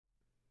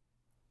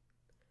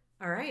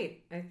All right,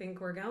 I think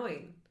we're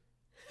going.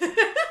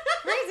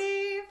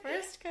 Crazy!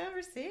 First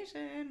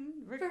conversation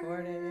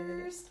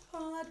recorded. First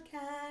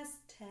podcast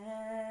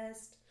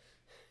test.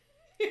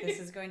 This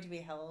is going to be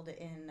held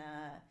in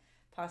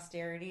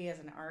posterity as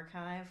an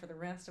archive for the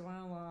rest of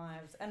our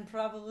lives, and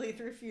probably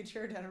through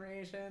future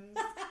generations.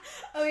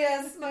 Oh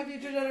yes, my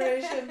future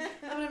generation.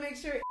 I'm gonna make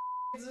sure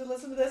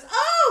listen to this.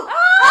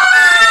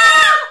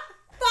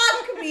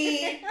 Fuck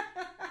me!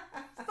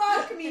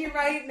 Fuck me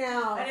right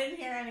now. I didn't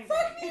hear anything.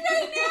 Fuck me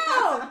right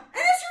now! And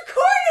it's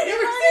recorded!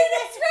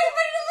 It's for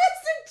everybody to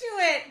listen to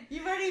it!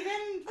 You've already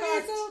been fucked.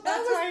 Okay, so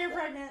That's why you're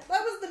pregnant.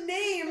 That was the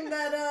name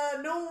that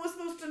no one was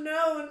supposed to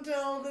know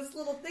until this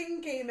little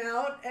thing came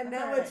out, and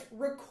now it's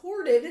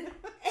recorded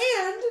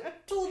and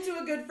told to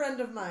a good friend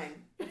of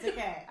mine. It's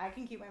okay. I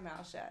can keep my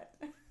mouth shut.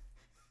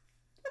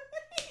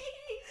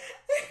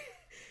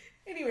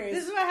 Anyways.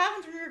 This is what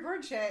happens when you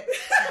record shit.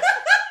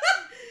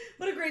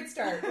 What a great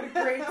start. What a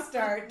great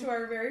start to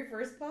our very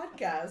first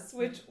podcast.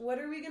 What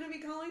are we going to be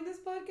calling this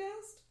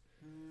podcast?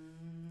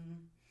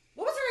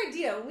 What was our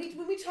idea?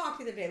 When we talked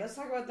the other day, let's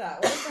talk about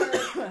that.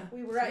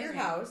 We were at your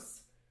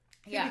house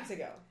a few weeks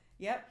ago.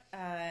 Yep.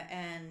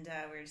 And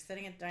we were just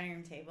sitting at the dining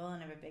room table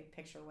and have a big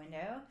picture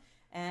window.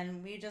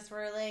 And we just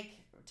were like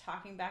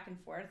talking back and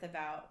forth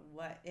about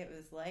what it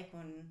was like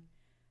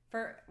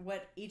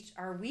what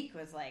our week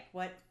was like,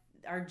 what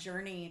our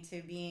journey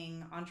to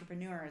being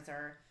entrepreneurs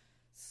or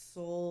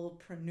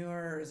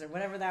soulpreneurs or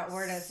whatever that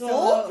word is.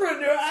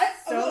 Solopreneurs.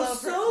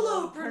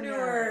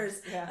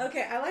 Yeah.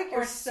 Okay, I like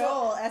your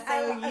soul.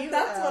 S-O-U-L.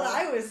 That's what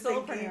I was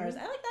thinking. Soulpreneurs.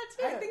 I like that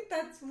too. I think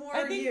that's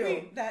more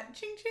you. That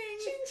ching ching.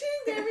 Ching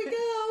ching. There we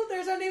go.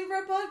 There's our name for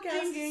our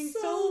podcast. Ding,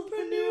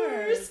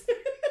 Soulpreneurs.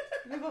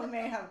 People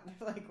may have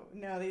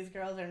no, these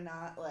girls are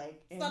not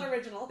like. It's not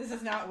original. This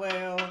is not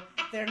woo.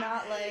 They're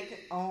not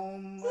like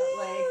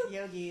like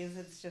yogis.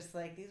 It's just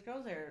like these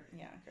girls are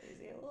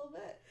crazy a little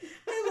bit.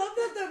 I love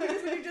that though,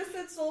 because when you just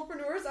said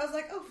soulpreneurs, I was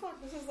like, oh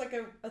fuck, this is like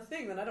a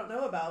thing that I don't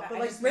know about. But I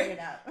like just made it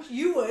up.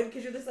 You would,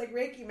 because you're this like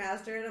Reiki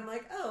master, and I'm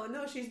like, oh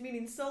no, she's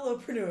meaning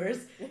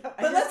solopreneurs. Yeah,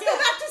 but let's go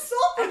back to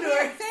soulpreneurs.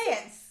 I can't say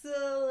it.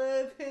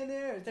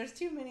 Solopreneurs. There's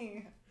too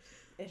many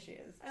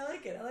issues. I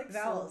like it. I like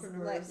vowels,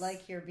 soulpreneurs.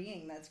 like your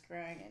being that's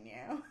growing in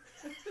you.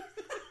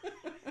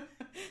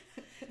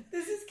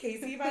 This is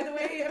Casey, by the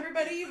way,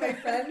 everybody, my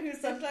friend who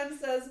sometimes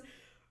says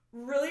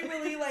really,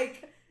 really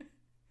like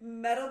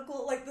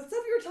medical, like the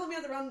stuff you were telling me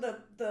around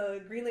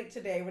the Green Lake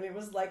today when it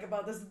was like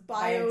about this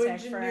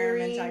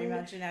bioengineering and talking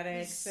about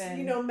genetics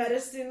and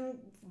medicine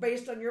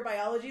based on your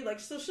biology. Like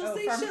so she'll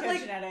say shit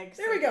like genetics.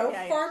 There we go,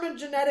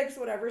 pharmagenetics,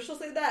 whatever. She'll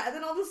say that, and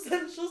then all of a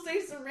sudden she'll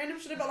say some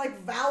random shit about like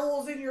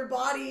vowels in your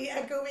body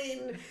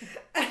echoing.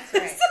 That's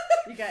right.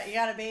 You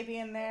got a baby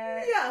in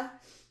there. Yeah.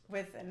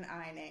 With an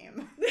I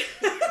name.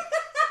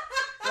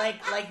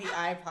 like the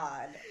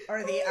iPod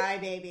or the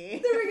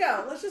iBaby. There we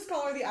go. Let's just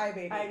call her the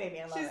iBaby.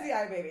 iBaby, I love She's it. the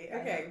iBaby.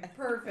 Okay,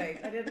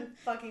 perfect. I didn't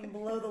fucking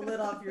blow the lid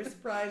off your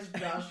surprise,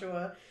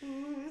 Joshua.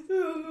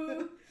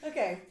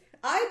 Okay,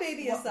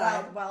 iBaby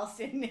aside. Whilst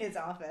in his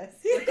office.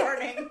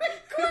 Recording.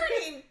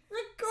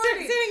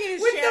 Sitting in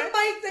his with chair. the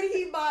mic that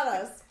he bought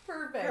us.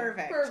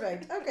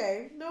 Perfect.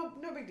 Okay, no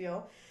big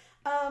deal.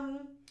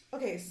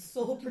 Okay,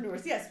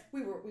 soulpreneurs. Yes,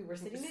 we were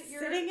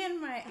sitting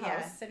in my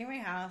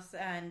house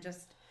and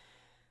just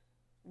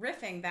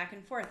riffing back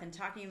and forth and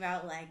talking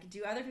about like,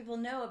 do other people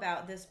know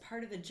about this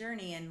part of the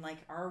journey, and like,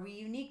 are we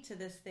unique to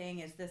this thing?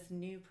 Is this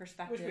new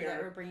perspective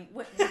we're bringing?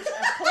 Which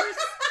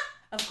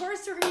of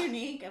course we're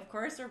unique. Of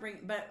course we're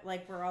bringing, but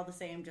like we're all the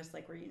same, just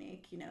like we're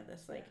unique. You know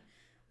this like.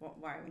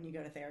 Why when you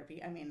go to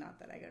therapy? I mean, not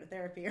that I go to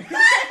therapy.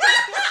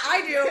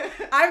 I do.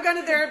 I've gone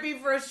to therapy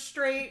for a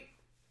straight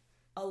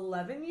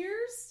 11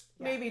 years,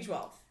 maybe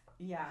 12.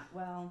 Yeah,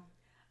 well...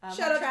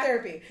 Shout out to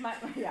therapy. My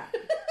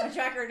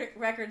track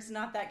record's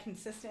not that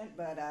consistent,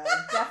 but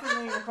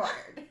definitely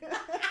required.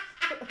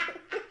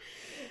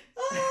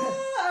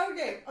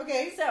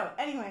 Okay. So,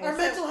 anyway. Our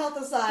mental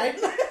health aside.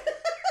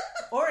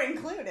 Or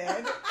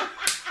included.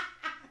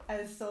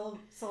 As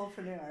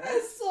soulpreneurs.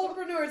 As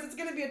soulpreneurs, it's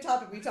going to be a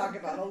topic we talk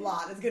about a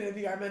lot. It's going to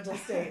be our mental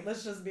state.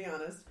 Let's just be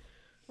honest.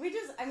 I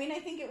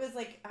think it was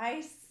like,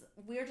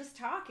 we were just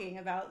talking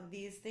about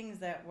these things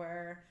that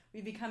we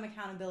become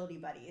accountability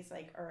buddies,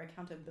 like, or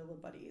accountability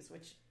buddies,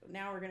 which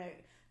now we're going to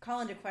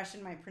call into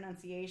question my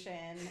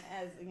pronunciation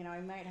as,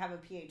 I might have a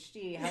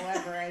PhD,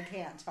 however, I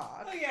can't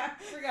talk. Oh yeah,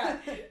 forgot.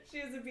 She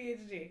has a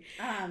PhD.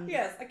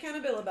 Yes,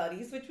 accountability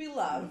buddies, which we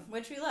love.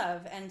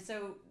 And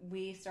so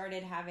we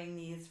started having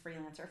these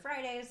Freelancer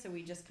Fridays, so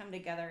we just come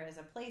together as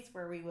a place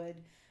where we would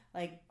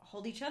like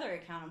hold each other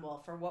accountable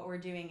for what we're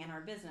doing in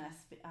our business,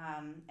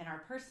 in our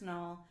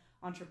personal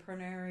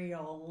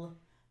entrepreneurial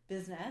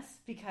business,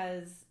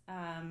 because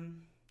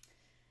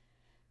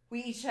we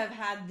each have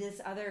had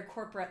this other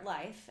corporate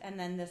life, and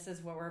then this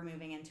is what we're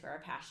moving into our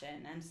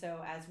passion. And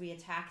so as we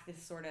attack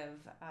this sort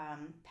of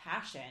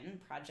passion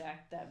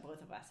project that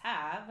both of us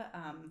have,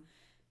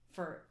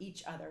 for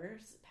each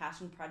other's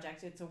passion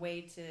project, it's a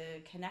way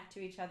to connect to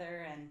each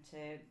other and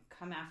to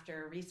come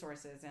after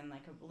resources in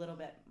like a little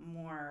bit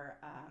more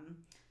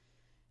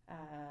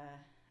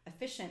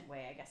efficient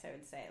way, I guess I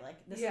would say. Like,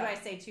 this is what I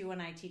say too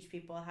when I teach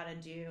people how to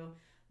do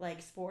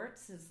like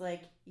sports. Is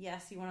like,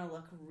 yes, you want to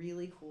look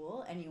really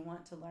cool and you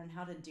want to learn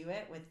how to do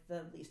it with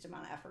the least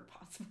amount of effort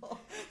possible.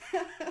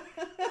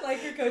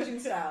 Like your coaching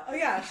style. Oh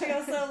yeah, she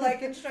also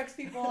like instructs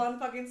people on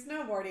fucking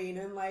snowboarding,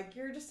 and like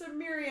you're just a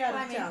myriad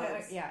of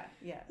talents.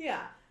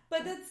 Yeah.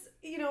 But that's,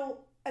 you know,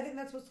 I think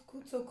that's what's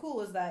so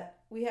cool is that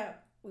we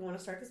want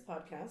to start this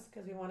podcast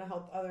because we want to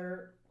help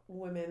other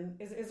women.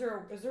 Is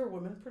there a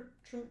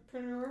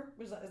women-preneur?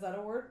 Is that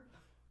a word?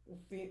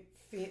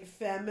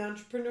 Femme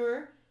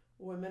entrepreneur?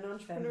 Women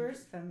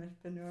entrepreneurs?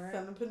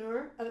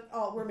 Femipreneur?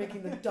 Oh, we're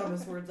making the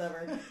dumbest words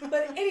ever.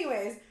 But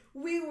anyways,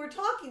 we were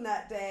talking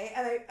that day,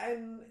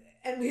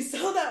 and we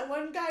saw that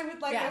one guy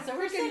with like a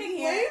freaking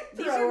flamethrower.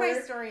 These are my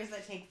stories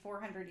that take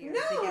 400 years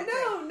to get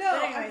through. No.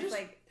 But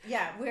anyways,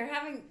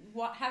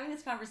 we're having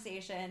this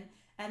conversation,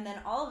 and then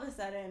all of a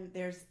sudden,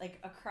 there's like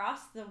across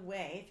the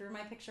way through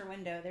my picture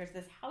window, there's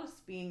this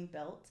house being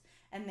built,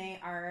 and they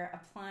are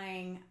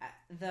applying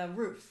the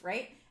roof,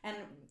 right? And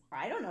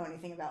I don't know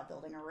anything about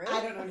building a roof.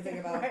 I don't know anything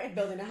about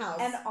building a house.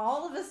 And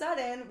all of a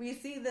sudden, we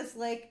see this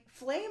like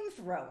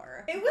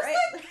flamethrower. It was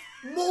like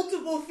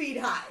multiple feet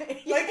high. Like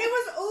it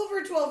was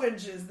over 12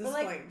 inches. This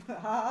flame.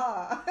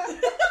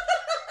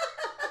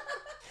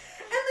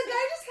 And the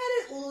guy just had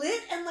it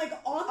lit and like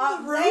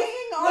on the roof.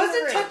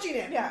 Wasn't touching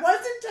it. Yeah.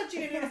 Wasn't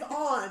touching it. It was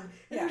on.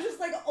 And it was just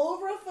like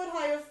over a foot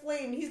high of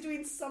flame. He's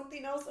doing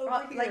something else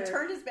over here. Like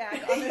turned his back on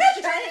the turned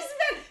his back.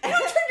 You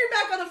don't turn your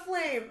back on a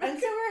flame. And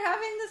so we're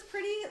having this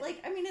pretty,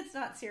 like, I mean, it's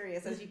not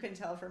serious as you can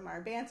tell from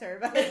our banter,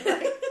 but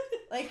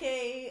like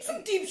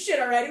some deep shit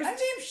already. It was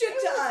deep shit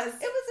to us.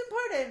 It was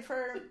important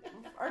for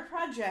our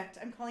project.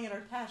 I'm calling it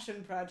our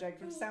passion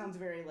project, which sounds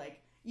very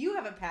like, you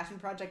have a passion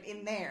project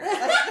in there.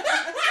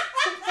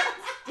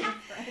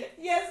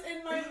 Yes,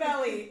 in my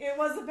belly. It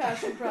was a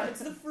passion project.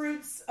 It's the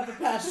fruits of a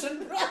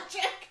passion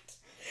project.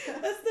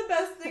 That's the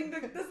best thing.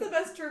 That's the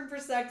best term for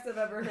sex I've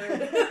ever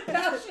heard.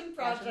 Passion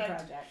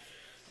project.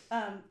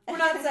 We're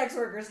not sex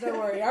workers, don't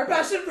worry. Our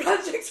passion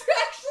projects are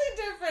actually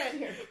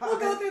different. We'll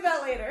go through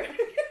that later.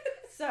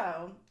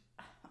 So,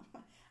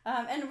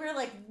 and we're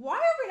like, why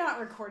are we not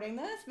recording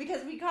this?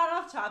 Because we got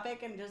off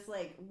topic and just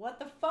like, what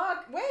the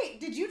fuck? Wait,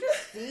 did you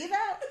just see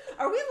that?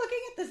 Are we looking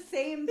at the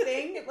same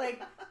thing?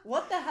 Like,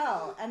 what the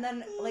hell? And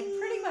then, like,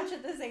 pretty much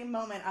at the same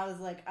moment, I was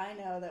like, I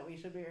know that we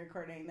should be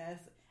recording this.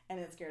 And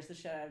it scares the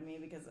shit out of me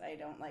because I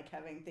don't like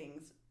having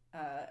things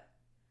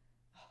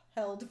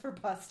held for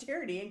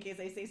posterity in case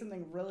I say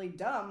something really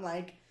dumb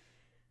like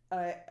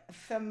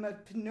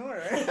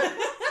femipreneur.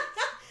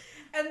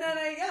 And then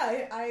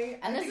I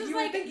think you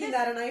were thinking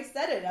that, and I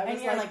said it. I was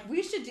and you're like,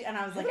 we should do, and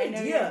I was like,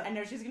 I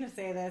know she's gonna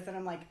say this, and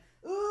I'm like,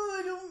 oh,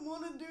 I don't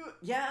want to do it.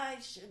 Yeah, I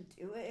should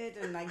do it,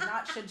 and like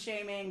not should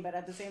shaming, but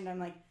at the same time,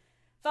 like,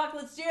 fuck,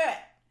 let's do it.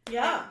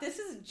 Yeah, like, this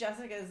is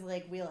Jessica's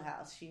like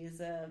wheelhouse.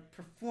 She's a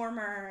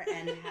performer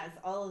and has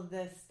all of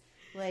this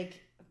like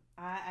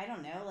I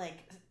don't know,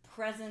 like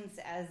presence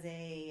as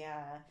a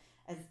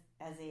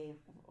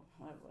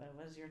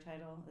what is your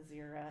title? Is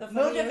your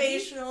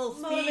motivational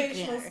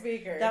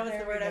speaker? That was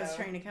the word I was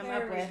trying to come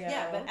up with.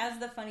 Yeah, but as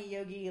the funny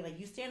yogi, like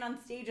you stand on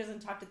stages and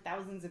talk to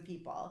thousands of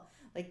people.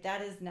 Like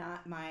that is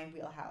not my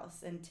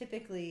wheelhouse. And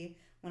typically,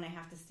 when I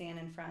have to stand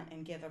in front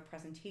and give a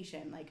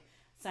presentation, like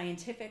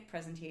scientific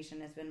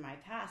presentation has been my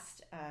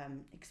past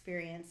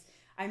experience.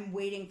 I'm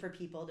waiting for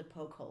people to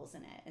poke holes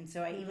in it, and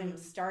so I even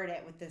start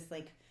it with this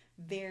like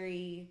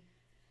very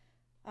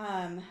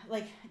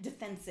like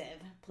defensive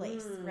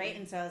place, right?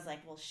 And so I was like,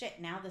 well, shit,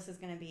 now this is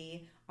going to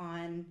be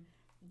on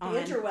the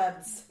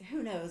interwebs.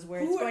 Who knows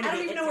where it's going to be. I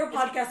don't even know where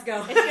podcasts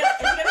go. It's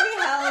going to be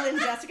held in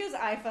Jessica's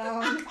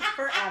iPhone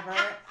forever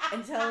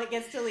until it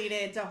gets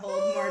deleted to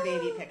hold more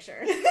baby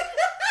pictures.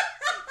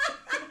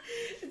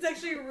 It's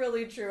actually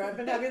really true. I've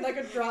been having like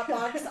a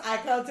Dropbox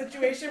iCloud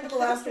situation for the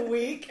last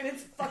week, and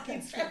it's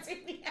fucking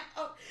stressing me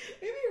out.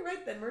 Maybe you're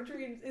right then.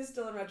 Mercury is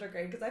still in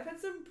retrograde because I've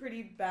had some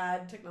pretty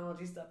bad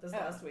technology stuff this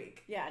last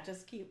week. Yeah,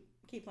 just keep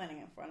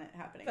planning on it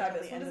happening.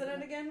 Fabulous. When does it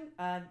end again?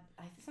 I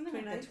think something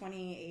 29th? Like the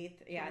 28th.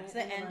 Yeah, it's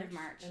the end of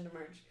March. End of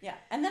March. Yeah,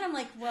 and then I'm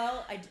like,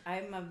 well,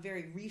 I'm a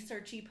very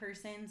researchy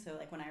person, so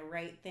like when I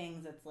write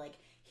things, it's like,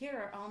 here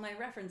are all my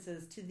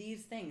references to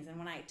these things. And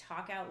when I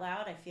talk out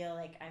loud, I feel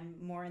like I'm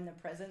more in the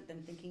present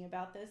than thinking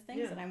about those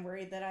things. Yeah. And I'm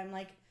worried that I'm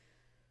like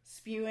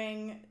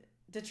spewing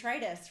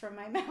detritus from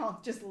my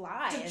mouth, just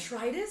lies.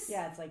 Detritus?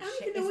 Yeah, it's like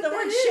shit. It's the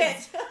word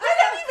shit. I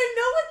don't even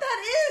know what that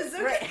is.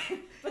 Okay. Right.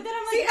 But then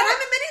I'm like, see, and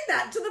I'm admitting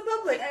that to the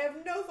public. I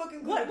have no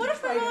fucking clue. What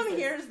if my mom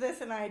hears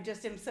this and I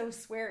just am so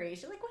sweary?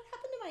 She's like, what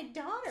happened to my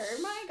daughter?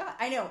 My God.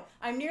 I know.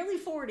 I'm nearly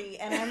 40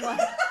 and I'm like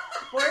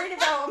worried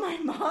about what my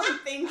mom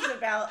thinks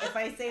about if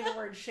I say the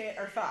word shit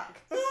or fuck.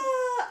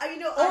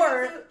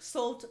 Or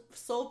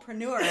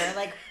soulpreneur.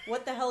 Like,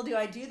 what the hell do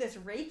I do this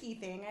Reiki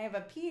thing? I have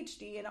a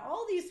PhD and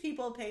all these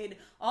people paid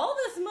all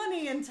this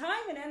money and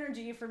time and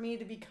energy for me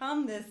to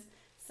become this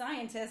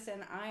scientist,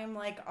 and I'm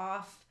like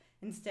off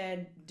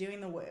instead doing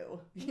the woo.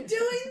 Doing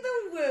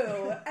the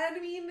woo. I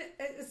mean,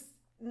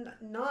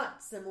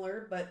 not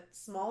similar, but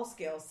small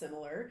scale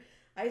similar.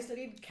 I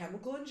studied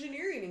chemical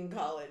engineering in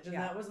college, and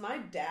that was my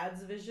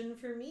dad's vision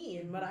for me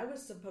and what I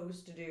was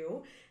supposed to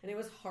do. And it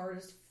was hard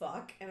as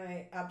fuck, and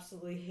I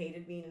absolutely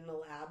hated being in a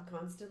lab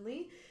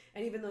constantly.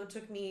 And even though it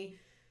took me,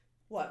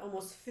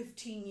 almost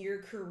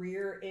 15-year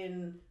career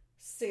in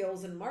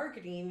sales and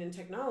marketing and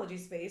technology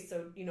space,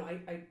 so,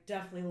 I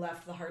definitely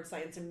left the hard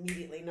science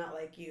immediately, not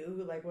like you,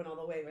 who, went all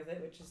the way with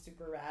it, which is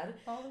super rad.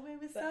 All the way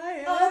with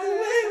science. All the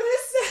way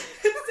with science.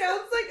 It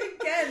sounds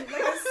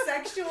a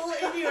sexual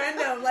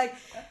innuendo.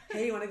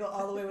 Hey, you want to go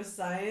all the way with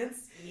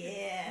science?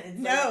 Yeah.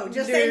 No,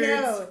 just say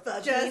no.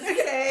 Just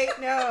say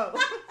no.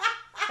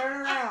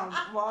 Turn around.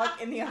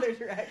 Walk in the other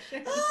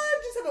direction.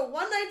 Just have a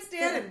one-night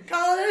stand and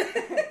call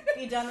it.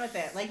 Be done with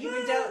it. You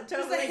can totally...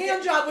 Just a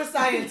hand job with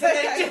science.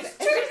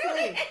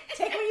 Seriously.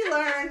 Take what you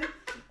learn,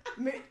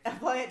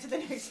 apply it to the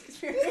next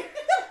experience.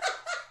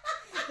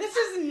 This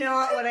is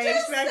not what I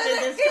expected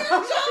this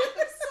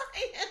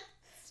conversation.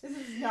 This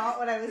is not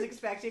what I was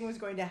expecting was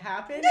going to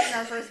happen in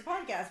our first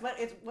podcast. But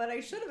it's what I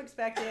should have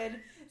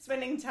expected,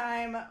 spending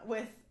time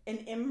with an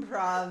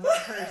improv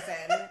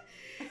person.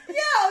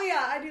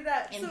 Yeah, I do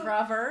that.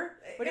 Improver?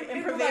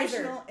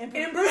 Improvisational?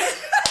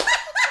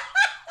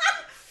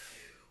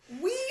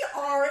 We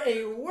are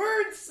a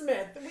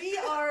wordsmith. We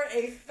are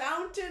a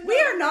fountain. We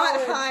are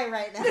not high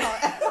right now.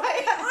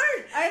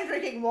 I am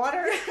drinking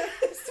water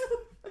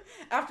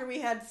after we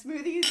had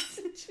smoothies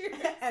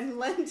and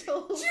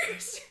lentils.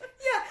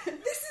 Yeah,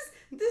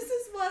 this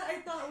is what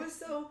I thought was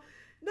so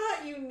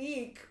not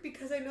unique,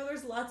 because I know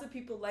there's lots of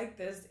people like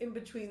this in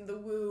between the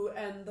woo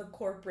and the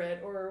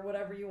corporate or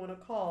whatever you want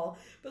to call.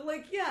 But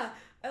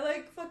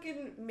I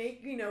fucking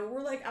make, we're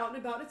out and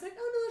about. It's oh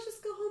no, let's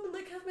just go home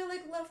and have my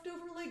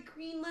leftover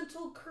green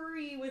lentil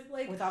curry with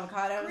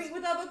avocados.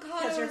 With avocados.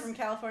 Because you're from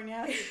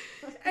California.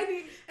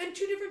 and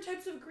 2 different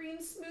types of green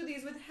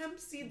smoothies with hemp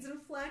seeds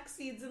and flax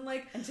seeds and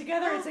and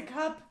together it's a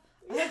cup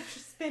of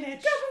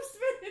spinach.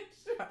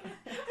 I'm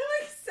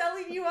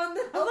selling you on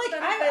the health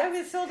I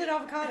was sold at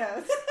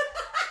avocados.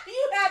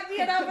 You had me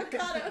at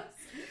avocados.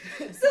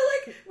 So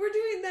we're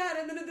doing that,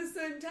 and then at the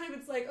same time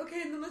it's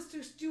okay, and then let's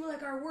just do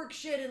our work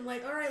shit, and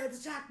all right, let's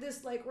attack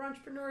this, we're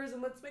entrepreneurs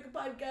and let's make a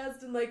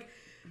podcast, and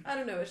I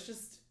don't know, it's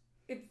just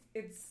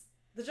it's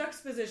the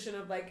juxtaposition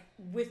of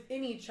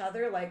within each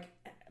other,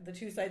 the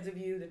two sides of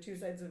you, the two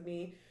sides of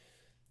me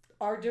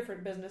are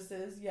different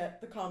businesses,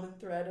 yet the common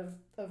thread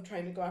of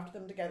trying to go after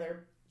them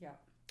together. Yeah.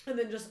 And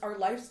then just our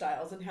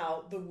lifestyles and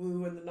how the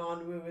woo and the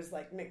non-woo is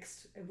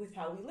mixed with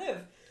how we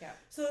live. Yeah.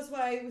 So that's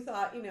why we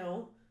thought,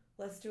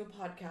 let's do a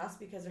podcast,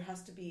 because there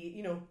has to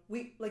be,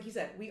 we, like you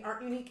said, we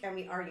aren't unique and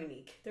we are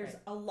unique. There's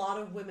a lot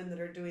of women that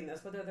are doing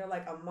this, whether they're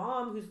a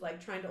mom who's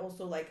trying to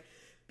also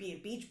be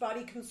a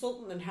Beachbody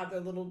consultant and have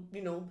their little,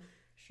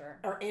 sure,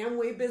 our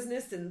Amway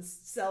business and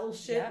sell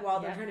shit while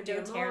they're trying to be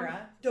a mom.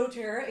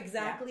 doTERRA,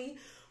 exactly. Yeah.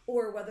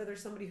 Or whether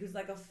there's somebody who's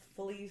a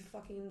fully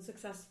fucking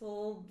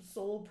successful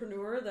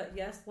soulpreneur that,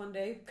 yes, one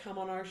day come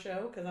on our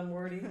show, because I'm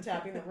already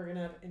tapping that we're going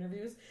to have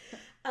interviews.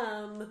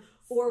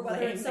 Or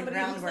whether it's somebody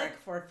who's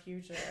for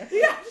future.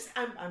 Yeah,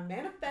 I'm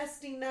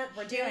manifesting that.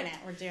 We're doing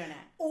it.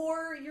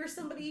 Or you're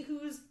somebody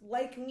who's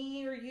like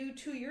me or you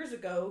 2 years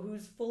ago,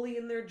 who's fully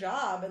in their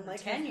job and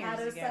 10 years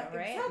ago,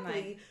 right?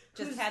 Exactly.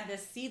 And just had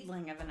this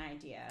seedling of an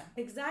idea.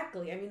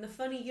 Exactly. I mean, the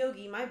Funny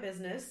Yogi, my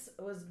business,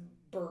 was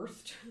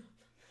birthed.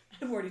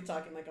 I'm already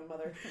talking like a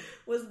mother,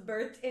 was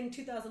birthed in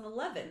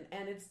 2011,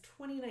 and it's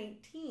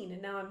 2019,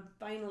 and now I'm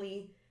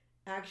finally,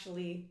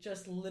 actually,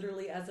 just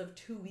literally as of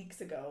 2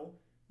 weeks ago,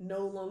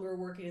 no longer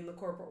working in the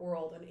corporate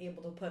world and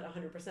able to put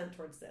 100%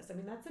 towards this. I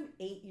mean, that's an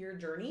 8-year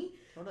journey.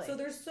 Totally. So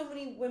there's so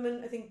many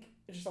women, I think,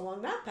 just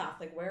along that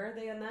path. Where are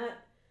they in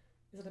that?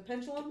 Is it a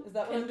pendulum? Is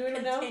that what I'm doing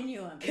right now?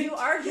 Continuum. You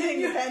are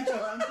doing the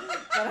pendulum,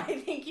 but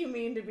I think you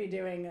mean to be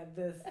doing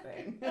this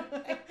thing.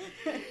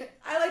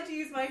 I like to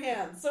use my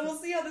hands, so we'll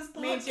see how this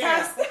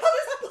podcast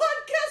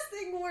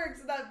thing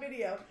works in that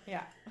video.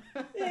 Yeah.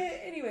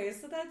 Anyway,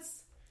 so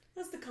that's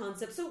the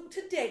concept. So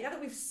today, now that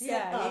we've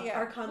set up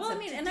our concept, well, I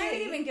mean, today, and I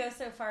would even go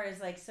so far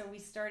as so we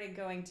started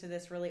going to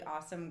this really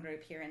awesome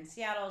group here in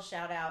Seattle.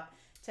 Shout out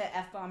to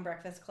F-Bomb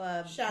Breakfast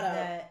Club. Shout out.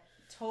 That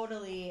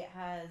totally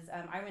has.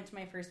 I went to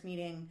my first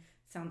meeting.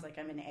 Sounds like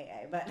I'm in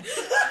AA, but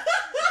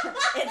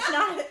it's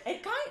not.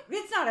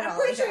 It's not at all. I'm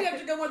pretty sure you have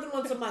to go more than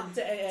once a month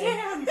to AA.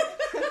 Damn.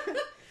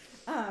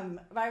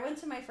 But I went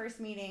to my first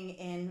meeting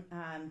in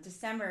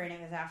December, and it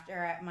was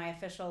after my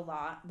official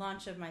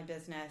launch of my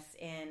business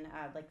in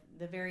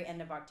the very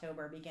end of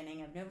October,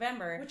 beginning of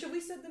November. Which, have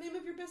we said the name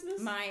of your business?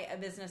 My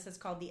business is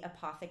called the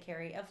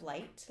Apothecary of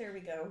Light. There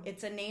we go.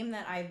 It's a name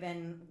that I've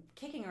been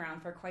kicking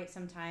around for quite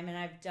some time, and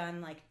I've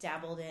done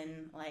dabbled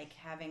in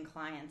having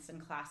clients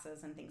and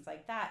classes and things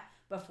like that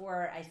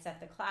before I set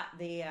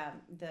the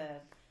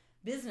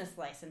business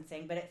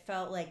licensing, but it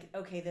felt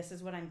okay, this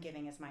is what I'm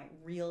giving as my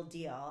real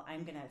deal.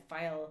 I'm going to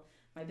file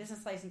my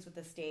business license with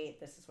the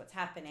state. This is what's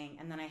happening.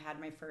 And then I had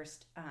my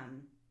first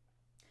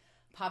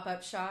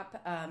pop-up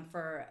shop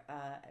for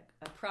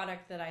a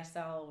product that I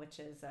sell, which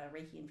is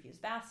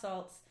Reiki-infused bath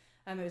salts.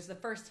 It was the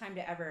first time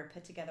to ever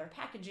put together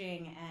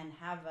packaging and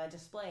have a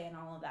display and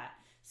all of that.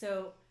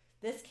 So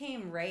this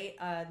came right,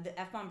 the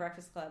F-Bomb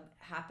Breakfast Club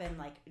happened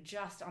like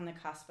just on the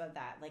cusp of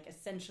that, like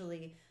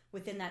essentially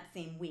within that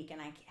same week.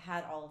 And I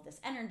had all of this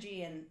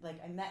energy and like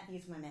I met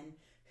these women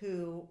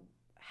who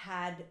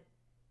had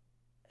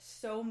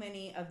so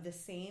many of the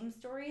same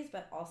stories,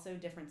 but also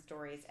different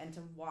stories, and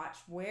to watch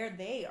where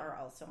they are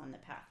also on the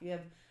path. You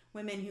have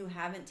women who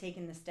haven't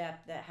taken the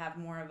step, that have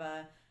more of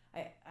a,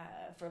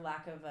 for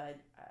lack of a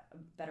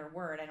better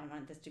word, I don't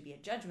want this to be a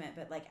judgment,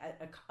 but like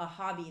a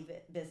hobby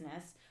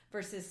business,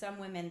 versus some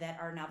women that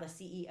are now the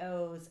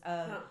CEOs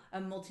of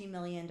a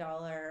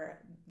multi-million-dollar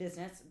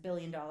business,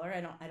 $billion. I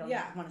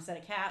don't want to set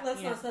a cap.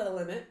 Let's not set a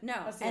limit. No.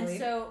 And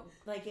so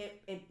like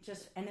it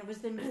just, and it was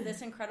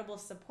this incredible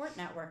support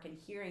network and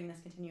hearing this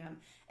continuum.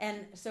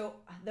 And so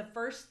the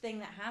first thing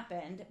that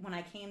happened when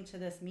I came to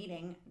this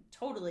meeting,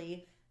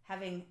 totally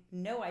having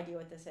no idea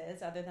what this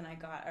is, other than I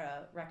got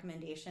a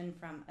recommendation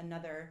from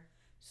another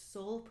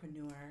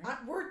soulpreneur.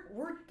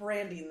 We're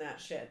branding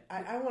that shit.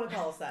 I want to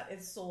call us that.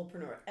 It's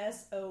soulpreneur.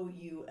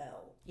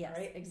 SOUL. Yes,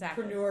 right?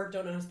 Exactly. Preneur,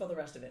 don't know how to spell the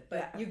rest of it,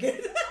 but you get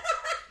it.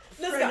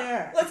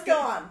 Let's go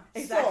on.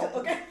 Exactly.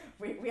 Soul, okay.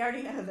 We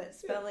already know that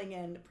spelling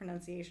and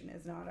pronunciation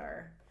is not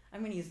our,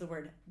 I'm going to use the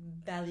word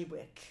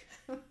ballywick.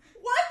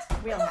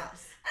 What?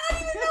 Wheelhouse. I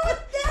don't even know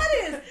what that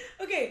is.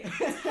 Okay,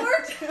 it's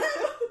hard to have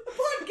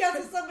a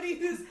podcast with somebody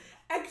who's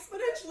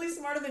exponentially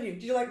smarter than you.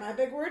 Do you like my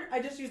big word?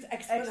 I just used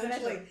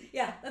exponentially.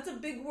 Yeah, that's a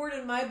big word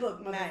in my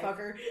book,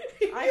 motherfucker.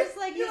 Nice. I just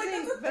like using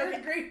that's a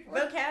third grade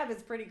word. Vocab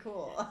is pretty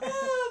cool.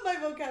 My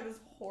vocab is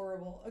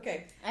horrible.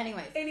 Okay.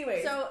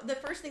 Anyway. So the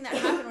first thing that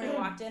happened when we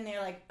walked in,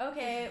 they're like,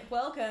 okay,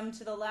 welcome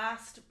to the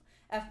last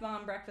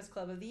F-Bomb Breakfast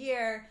Club of the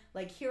year.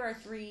 Like, here are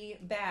 3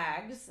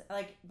 bags.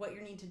 Like, what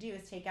you need to do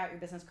is take out your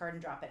business card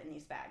and drop it in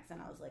these bags.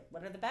 And I was like,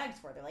 what are the bags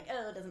for? They're like,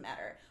 oh, it doesn't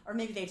matter. Or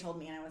maybe they told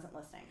me and I wasn't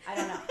listening. I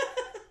don't know.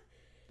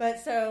 But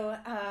so,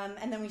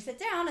 and then we sit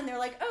down and they're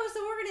like, oh,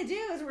 so what we're going to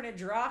do is we're going to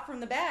draw from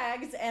the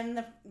bags and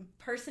the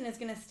person is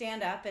going to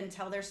stand up and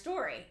tell their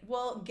story.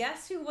 Well,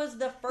 guess who was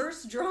the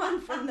first drawn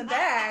from the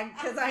bag?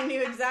 Because I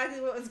knew exactly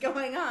what was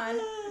going on.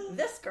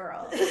 This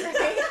girl,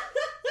 right?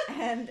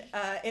 And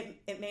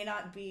it may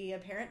not be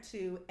apparent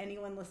to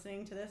anyone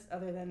listening to this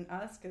other than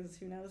us, because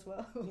who knows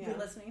who will be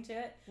listening to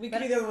it. We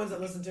could be the other ones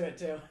that listen to it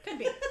too. Could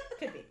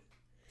be.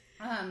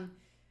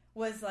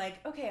 Was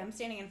like, okay, I'm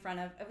standing in front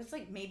of, it was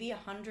like maybe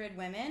 100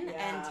 women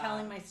and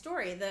telling my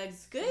story. The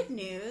good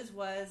news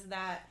was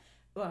that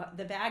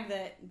the bag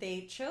that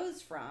they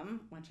chose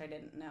from, which I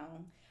didn't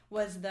know,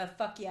 was the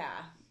fuck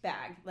yeah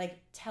bag. Like,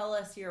 tell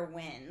us your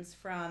wins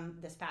from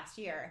this past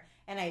year.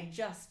 And I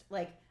just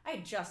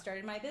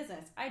started my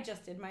business. I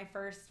just did my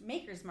first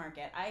maker's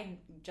market. I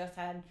just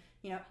had,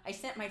 I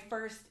sent my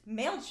first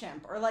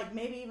MailChimp, or like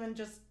maybe even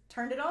just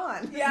turned it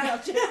on.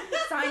 Yeah.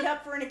 Signed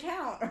up for an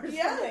account or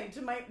something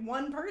to my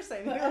one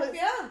person.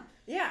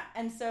 Yeah.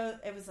 And so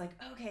it was like,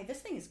 okay, this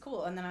thing is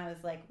cool. And then I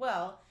was like,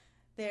 well,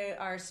 there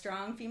are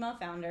strong female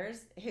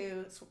founders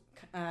who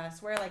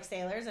swear like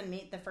sailors and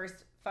meet the first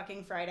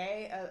fucking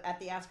Friday at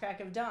the ass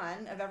crack of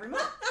dawn of every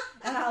month.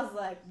 And I was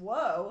like,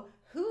 whoa,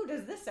 who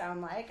does this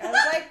sound like? I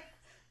was like,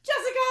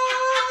 Jessica!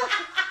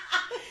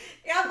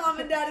 Yeah, Mom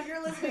and Dad, if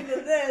you're listening to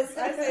this,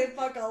 I say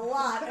fuck a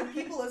lot, and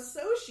people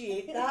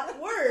associate that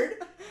word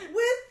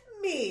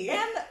with me.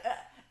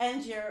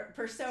 And your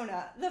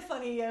persona, the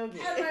Funny Yogi.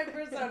 And my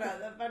persona,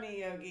 the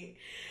Funny Yogi.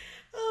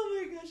 Oh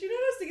my gosh. You know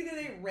what I was thinking the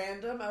other day,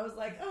 random? I was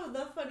like, oh,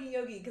 the Funny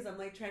Yogi, because I'm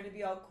like trying to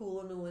be all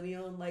cool and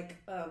millennial and like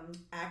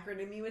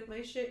acronymy with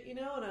my shit, And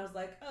I was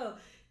like, oh,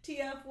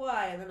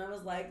 TFY. And then I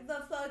was like,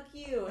 the fuck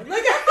you. And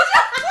like,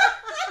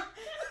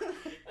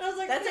 I was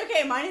like, that's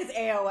okay. Mine is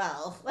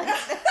AOL.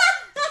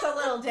 It's a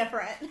little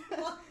different.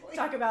 Lovely.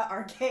 Talk about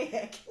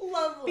archaic.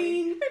 Lovely.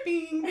 Bing,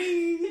 bing,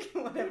 bing.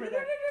 Whatever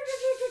that.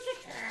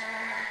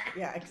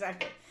 Yeah,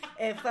 exactly.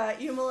 If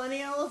you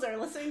millennials are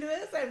listening to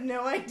this, I have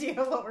no idea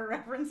what we're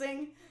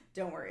referencing.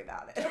 Don't worry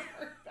about it.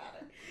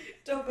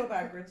 Don't go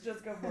backwards.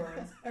 Just go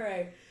forwards. All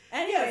right.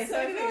 Anyway, so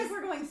I feel like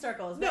we're going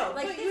circles. No,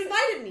 but you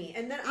invited me,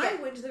 and then I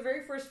went to the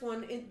very first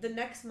one in the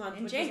next month,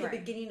 which was the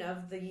beginning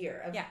of the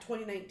year of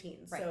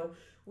 2019. Right. So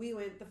we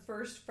went the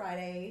first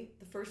Friday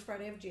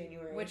of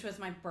January, which was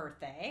my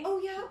birthday.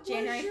 Oh yeah,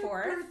 January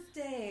 4th.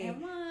 Birthday. It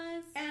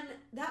was, and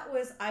that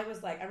was. I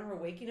was like, I remember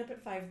waking up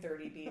at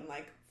 5:30, being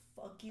like,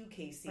 "Fuck you,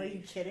 Casey." Are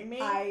you kidding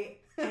me?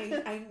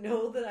 I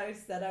know that I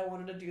said I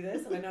wanted to do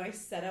this, and I know I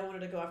said I wanted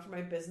to go after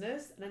my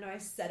business, and I know I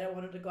said I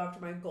wanted to go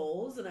after my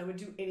goals, and I would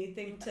do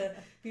anything to,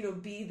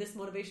 be this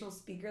motivational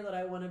speaker that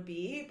I want to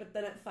be. But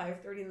then at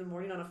 5:30 in the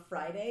morning on a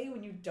Friday,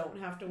 when you don't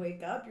have to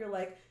wake up, you're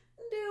like,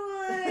 do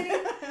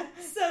I?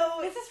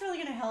 So is this really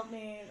going to help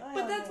me?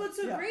 But that's what's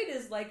so great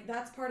is like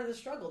that's part of the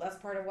struggle. That's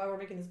part of why we're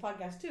making this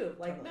podcast too.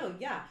 Like, totally.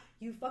 No,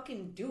 you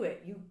fucking do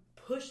it. You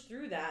push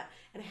through that,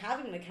 and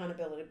having an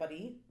accountability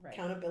buddy, I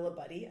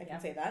can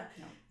say that,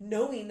 no.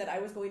 knowing that I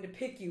was going to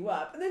pick you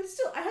up, and then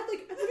still, I'm having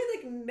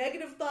like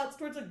negative thoughts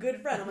towards a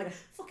good friend. I'm like,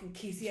 fucking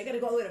Casey, I gotta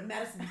go all the way to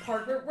Madison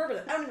Park,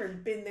 wherever, I've never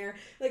been there.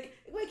 Like,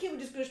 why can't we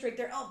just go straight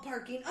there? Oh,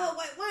 parking. Oh,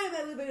 why am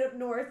I living up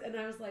north? And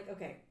I was like,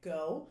 okay,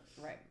 go.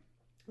 Right.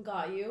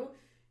 Got you.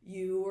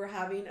 You were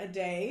having a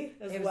day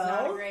as well. It was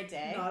not a great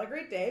day. Not a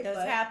great day. Those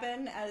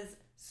happen as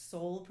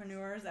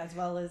soulpreneurs, as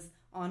well as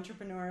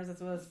entrepreneurs, as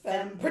well as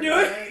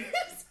fempreneurs.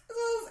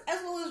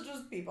 as well as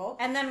just people.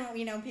 And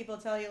then, people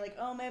tell you, like,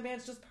 oh, maybe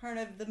it's just part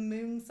of the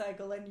moon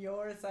cycle and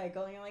your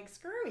cycle. And you're like,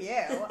 screw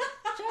you.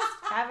 Just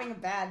having a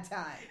bad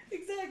time.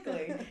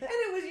 Exactly. And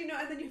it was,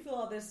 and then you feel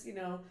all this,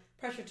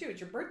 pressure too.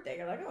 It's your birthday.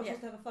 You're like, oh, I'm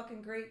supposed to have a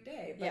fucking great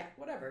day. But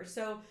whatever.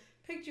 So,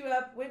 picked you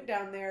up, went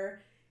down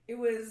there. It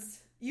was...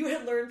 You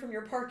had learned from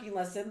your parking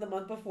lesson the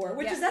month before,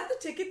 which is that the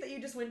ticket that you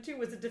just went to?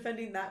 Was it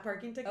defending that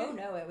parking ticket? Oh,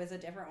 no, it was a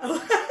different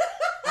one.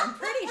 I'm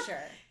pretty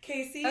sure.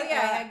 Casey,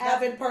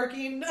 avid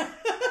parking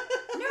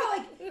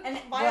and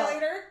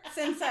violator.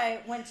 Since I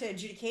went to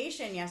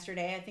adjudication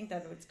yesterday, I think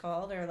that's what it's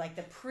called, or like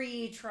the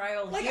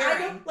pre-trial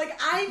hearing.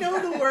 I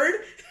know the word.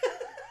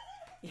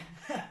 Yeah.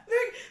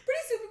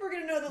 Pretty soon people are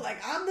going to know that, like,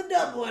 I'm the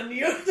dumb one.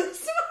 You're the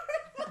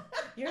smart.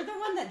 You're the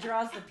one that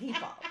draws the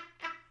people.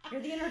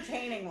 You're the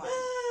entertaining one.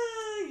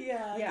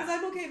 Yeah, because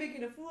I'm okay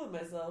making a fool of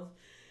myself.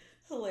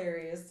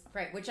 Hilarious.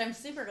 Right, which I'm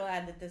super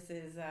glad that this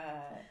is,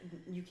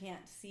 you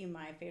can't see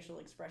my facial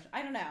expression.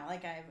 I don't know,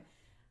 like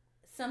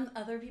some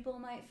other people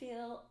might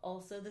feel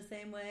also the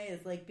same way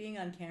as, like, being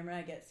on camera,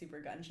 I get super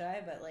gun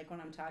shy, but, like,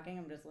 when I'm talking,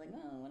 I'm just like,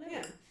 oh,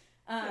 whatever.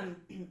 Yeah.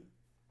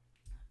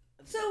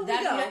 So we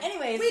go.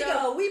 Anyway,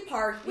 we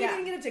parked. We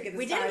didn't get a ticket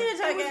this time. We didn't get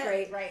a ticket. It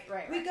was great.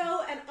 Right. We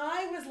go, and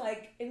I was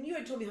like, and you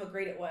had told me how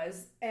great it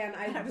was, and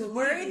I was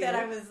worried that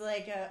I was,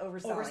 like,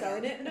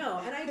 overselling it. No,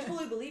 and I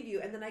totally believe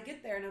you. And then I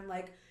get there, and I'm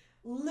like,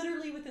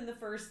 literally within the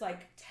first,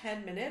 like,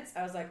 10 minutes,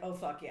 I was like, oh,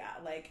 fuck yeah.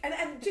 Like,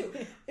 and two,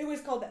 it was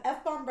called the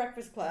F-Bomb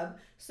Breakfast Club.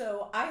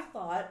 So I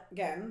thought,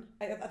 again,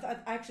 I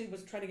actually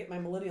was trying to get my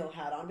millennial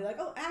hat on, be like,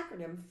 oh,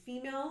 acronym,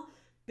 Female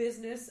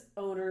Business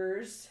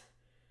Owners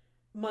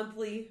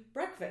Monthly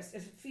Breakfast.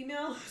 Is it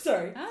female business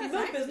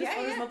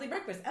owners monthly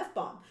breakfast.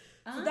 F-bomb.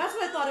 So that's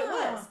what I thought it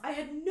was. I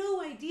had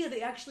no idea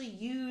they actually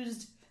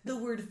used the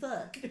word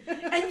fuck. And you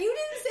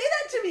didn't say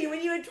that to me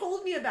when you had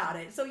told me about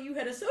it. So you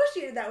had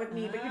associated that with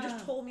me, but you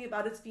just told me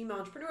about its female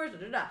entrepreneurs,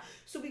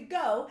 So we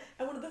go,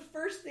 and one of the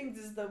first things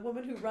is the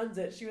woman who runs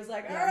it. She was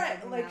like, all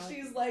right, like,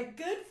 she's like,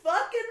 good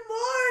fucking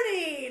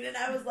morning. And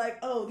I was like,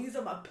 oh, these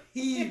are my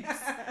peeps.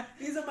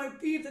 These are my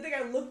peeps. I think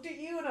I looked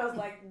at you and I was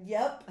like,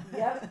 yep,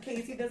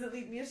 Casey doesn't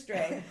lead me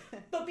astray.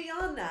 But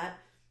beyond that,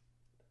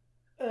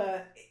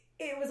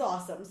 it was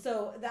awesome.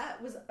 So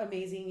that was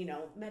amazing.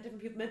 Met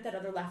different people. Met that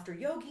other laughter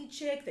yogi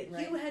chick that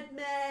you had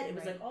met. It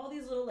was like all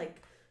these little, like,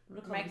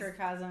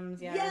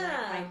 microcosms. Yeah.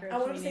 Like I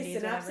wanted to say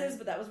synapses,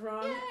 but that was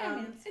wrong.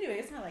 Yeah,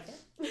 anyways, I like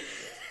it.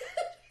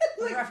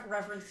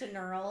 Reference to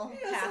neural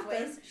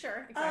pathways.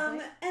 Sure,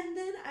 exactly. And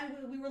then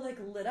we were like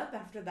lit up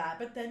after that.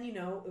 But then,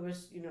 it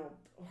was,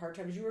 hard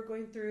times you were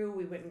going through.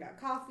 We went and got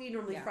coffee.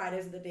 Normally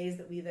Fridays are the days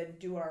that we then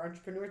do our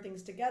entrepreneur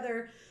things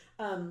together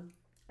in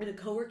a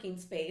co-working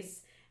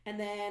space. And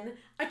then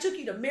I took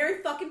you to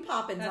Mary fucking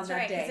Poppins on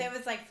that day. Because it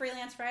was like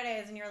Freelance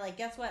Fridays, and you're like,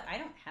 guess what? I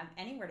don't have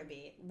anywhere to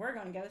be. We're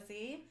going to go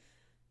see...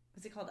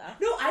 Was it called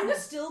Up? No, I was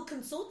still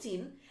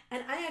consulting,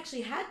 and I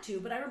actually had to,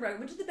 but I remember I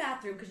went to the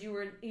bathroom because you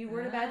were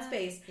in a bad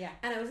space. Yeah.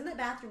 And I was in that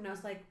bathroom, and I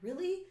was like,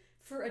 really?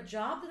 For a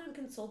job that I'm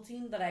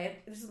consulting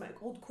this is my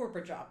old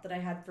corporate job that I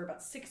had for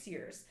about 6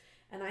 years,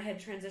 and I had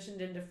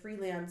transitioned into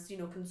freelance,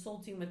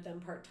 consulting with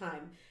them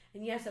part-time.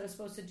 And yes, I was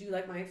supposed to do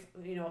like my,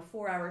 a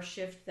 4-hour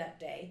shift that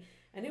day.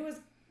 And it was,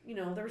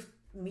 there was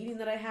a meeting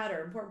that I had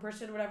or important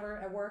person or whatever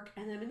at work,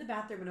 and I'm in the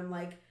bathroom, and I'm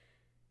like,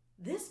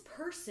 this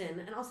person,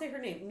 and I'll say her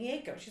name,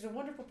 Mieko, she's a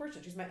wonderful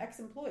person. She's my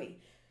ex-employee.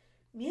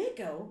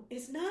 Mieko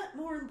is not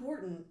more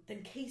important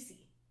than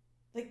Casey.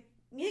 Like,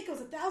 Mieko's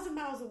 1,000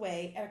 miles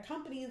away at a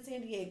company in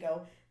San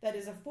Diego that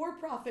is a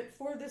for-profit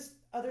for this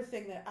other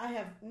thing that I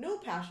have no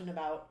passion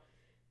about,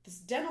 this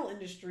dental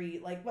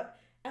industry, like what,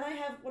 and I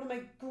have one of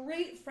my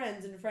great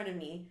friends in front of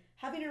me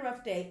having a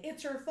rough day.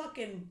 It's her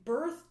fucking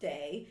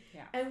birthday,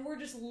 and we're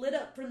just lit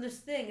up from this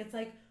thing. It's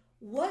like,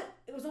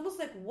 it was almost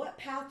like, what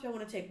path do I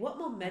want to take? What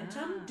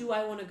momentum do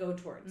I want to go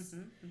towards?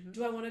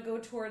 Do I want to go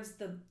towards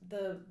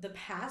the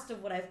past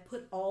of what I've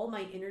put all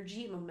my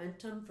energy and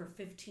momentum for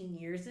 15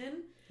 years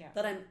in,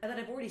 that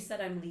I've already said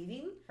I'm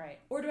leaving? Right.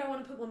 Or do I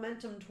want to put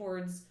momentum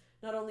towards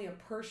not only a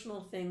personal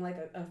thing, like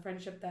a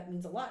friendship that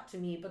means a lot to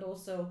me, but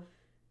also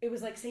it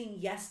was like saying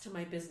yes to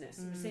my business.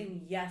 It was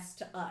saying yes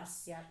to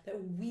us. Yeah. That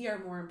we are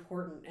more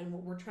important, and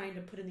what we're trying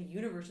to put in the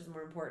universe is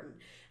more important.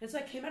 And so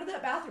I came out of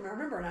that bathroom, I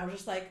remember, and I was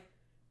just like,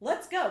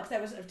 let's go, because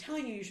I was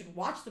telling you should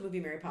watch the movie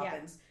Mary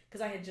Poppins,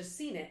 because I had just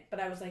seen it, but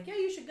I was like, yeah,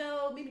 you should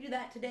go, maybe do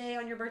that today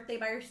on your birthday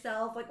by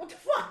yourself. Like, what the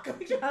fuck? I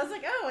was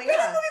like, oh, yeah. Go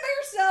to the movie by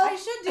yourself. I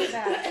should do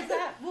that.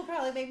 That will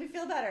probably make me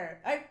feel better.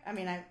 And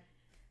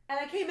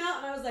I came out,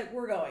 and I was like,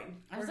 we're going.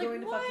 We're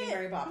going to fucking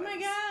Mary Poppins. Oh,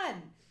 my God.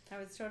 I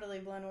was totally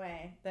blown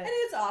away. And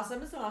it's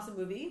awesome. It's an awesome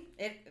movie.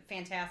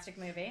 Fantastic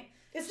movie.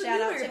 It's the Shout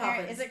new out Mary to Poppins.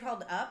 Mary. Is it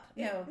called Up?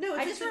 No,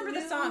 I just remember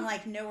the song,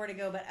 like, Nowhere to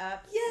Go But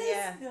Up.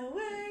 Yes,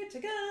 nowhere to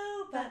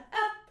go but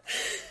up.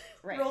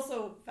 Right. We're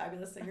also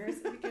fabulous singers,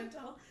 if you can't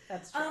tell.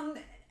 That's true.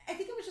 I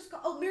think it was just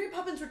called, Mary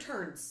Poppins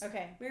Returns.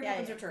 Okay. Mary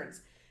Poppins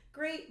Returns.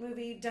 Great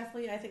movie.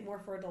 Definitely, I think, more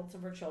for adults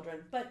and for children.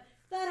 But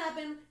that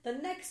happened. The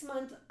next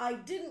month, I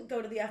didn't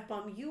go to the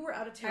F-Bomb. You were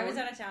out of town. I was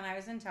out of town. I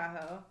was in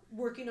Tahoe.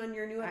 Working on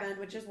your new event,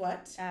 which is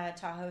what?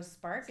 Tahoe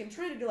Spark. I'm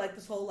trying to do, like,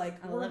 this whole,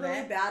 like, we're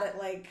really bad at,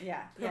 like,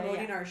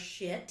 promoting our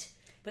shit.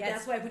 But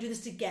that's why if we do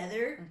this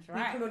together,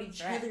 we promote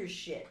each other's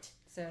shit.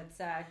 So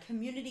it's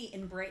community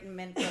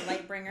embrightenment for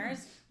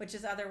Lightbringers, which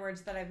is other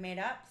words that I've made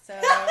up. So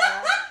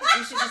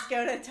you should just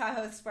go to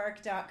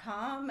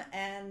TahoeSpark.com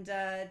and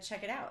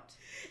check it out.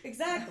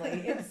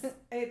 Exactly.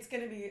 It's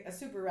going to be a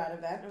super rad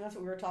event, and that's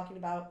what we were talking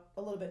about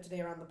a little bit today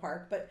around the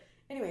park. But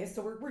anyway,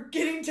 so we're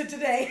getting to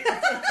today.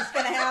 It's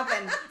going to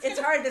happen. It's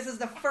hard. This is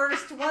the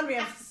first one. We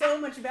have so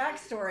much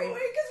backstory.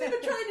 Because we've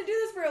been trying to do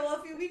this for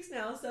a few weeks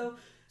now, So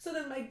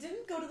then I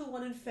didn't go to the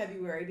one in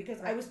February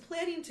because I was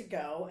planning to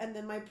go, and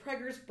then my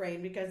pregger's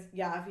brain, because,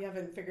 if you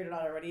haven't figured it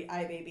out already,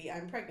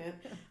 I'm pregnant.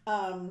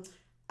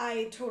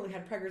 I totally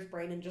had pregger's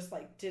brain and just,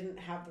 like, didn't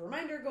have the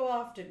reminder go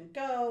off, didn't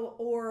go,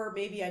 or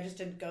maybe I just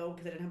didn't go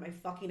because I didn't have my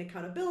fucking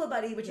accountability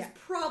buddy, which is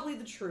probably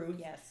the truth.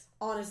 Yes.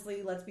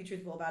 Honestly, let's be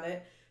truthful about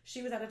it.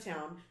 She was out of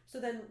town. So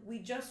then we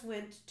just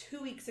went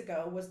 2 weeks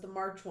ago, was the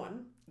March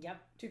one. Yep.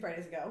 2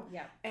 Fridays ago.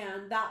 Yep.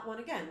 And that one,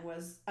 again,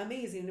 was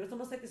amazing. It was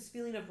almost like this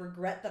feeling of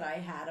regret that I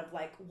had of,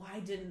 like,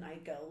 why didn't I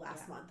go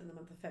last month in the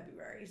month of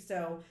February?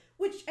 So,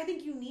 which I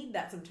think you need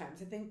that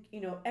sometimes. I think,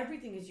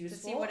 everything is useful.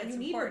 To see what it's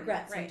you important. Need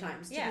regret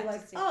sometimes. To be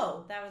like,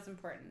 that was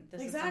important. This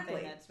is exactly.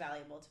 something that's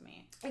valuable to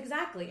me.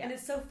 Exactly. Yeah. And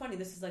it's so funny.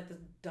 This is, like, the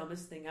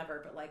dumbest thing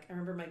ever. But, like, I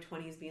remember my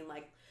 20s being,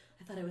 like,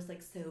 I thought I was,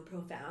 like, so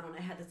profound. And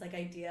I had this, like,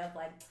 idea of,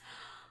 like,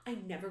 I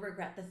never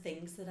regret the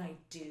things that I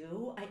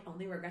do. I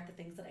only regret the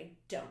things that I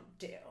don't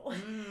do.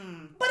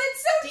 But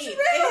it's so deep.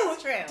 true. It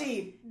is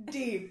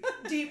true.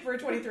 Deep for a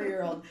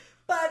 23-year-old.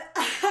 But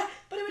it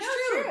was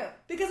true.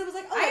 Because it was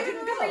like, I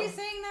didn't remember go. you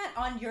saying that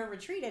on your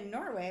retreat in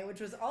Norway, which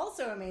was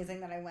also amazing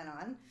that I went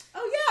on.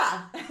 Oh,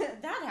 yeah.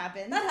 That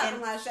happened. That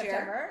happened last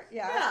September.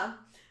 year. Yeah.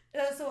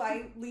 So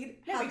I lead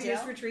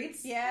happiness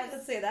retreats. Yes.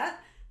 Let's say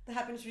that. The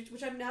happiness retreats,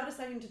 which I'm now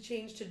deciding to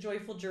change to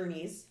joyful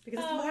journeys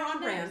because it's more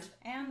on brand.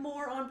 And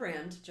more on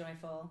brand.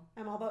 Joyful.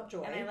 I'm all about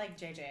joy. And I like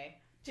JJ.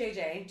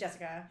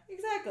 Jessica.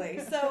 Exactly.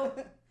 So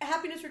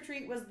happiness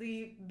retreat was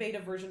the beta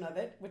version of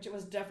it, which it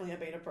was definitely a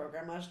beta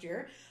program last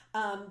year.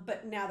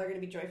 But now they're going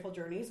to be joyful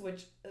journeys,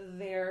 which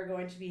they're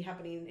going to be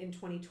happening in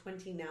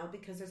 2020 now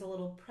because there's a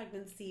little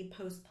pregnancy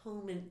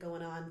postponement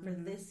going on for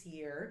this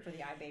year. For the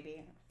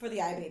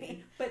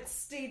iBaby. But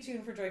stay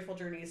tuned for joyful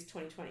journeys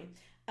 2020.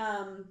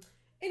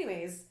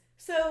 Anyways,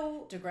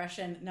 so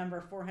digression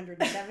number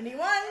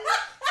 471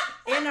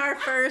 in our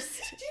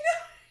first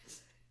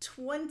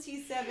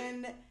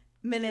 27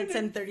 minutes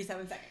and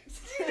 37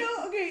 seconds.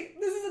 Okay,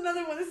 this is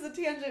another one. This is a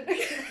tangent.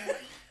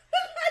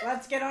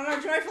 Let's get on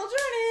our joyful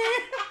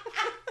journey.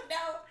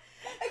 No.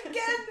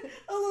 Again,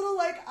 a little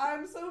like,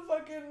 I'm so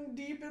fucking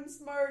deep and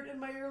smart in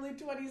my early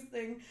 20s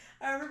thing.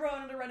 I remember I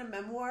wanted to write a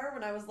memoir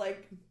when I was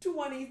like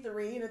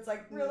 23, and it's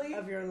like, really?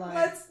 Of your life.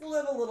 Let's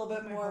live a little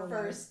bit more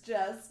first,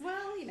 Jess.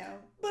 Well,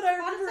 But I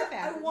remember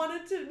I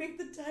wanted to make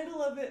the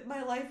title of it,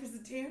 My Life is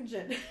a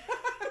Tangent.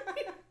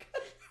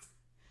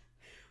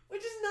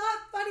 Which is not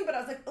funny, but I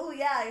was like, oh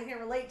yeah, I can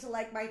relate to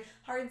like my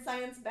hard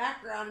science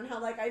background and how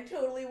like I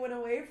totally went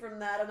away from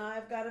that, and now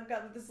I've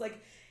got this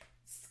like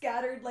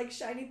scattered like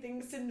shiny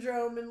thing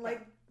syndrome, and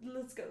like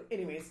let's go.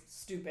 Anyways,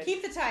 stupid.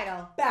 Keep the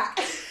title. Back.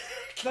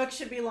 Book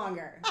should be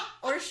longer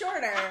or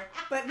shorter,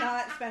 but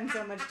not spend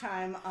so much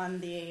time on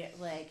the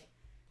like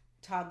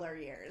toddler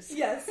years.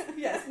 Yes.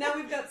 Now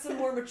we've got some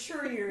more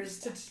mature years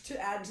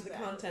to add to the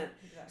content.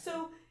 Exactly.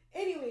 So,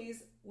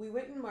 anyways, we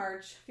went in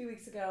March a few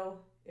weeks ago.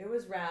 It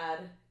was rad.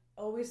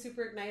 Always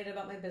super excited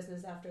about my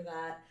business after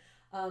that.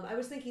 I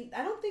was thinking,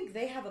 I don't think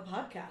they have a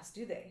podcast,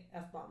 do they?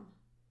 F-Bomb.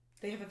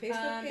 They have a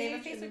Facebook page. They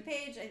have a Facebook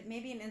page,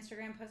 maybe an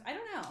Instagram post. I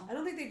don't know. I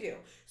don't think they do.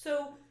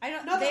 So I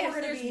don't.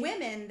 There's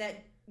women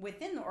that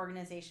within the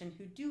organization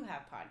who do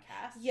have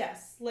podcasts.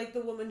 Yes, like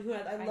the woman who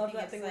had. I love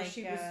that thing where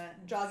she was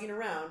jogging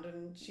around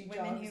and she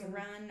women jogs who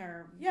run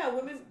or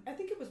women. I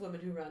think it was women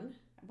who run.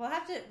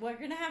 We're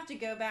gonna have to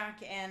go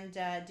back and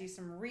do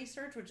some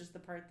research, which is the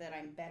part that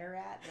I'm better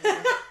at.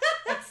 Than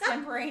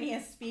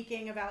extemporaneous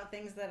speaking about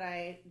things that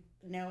I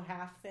know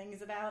half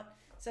things about.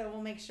 So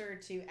we'll make sure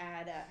to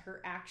add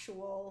her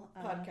actual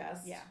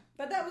podcast. Yeah,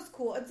 but that was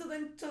cool. And so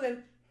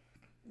then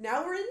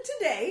now we're in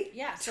today.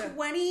 Yeah. So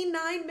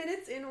 29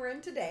 minutes in, we're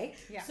in today.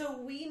 Yeah. So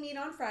we meet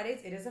on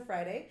Fridays. It is a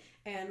Friday.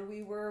 And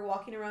we were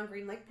walking around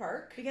Green Lake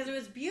Park. Because it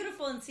was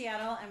beautiful in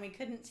Seattle and we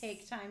couldn't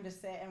take time to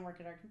sit and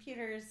work at our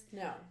computers.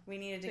 No. We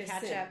needed to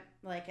catch up,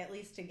 like, at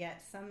least to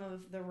get some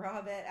of the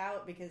raw bit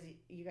out because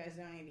you guys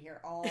don't need to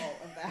hear all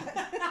of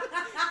that.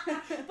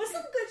 But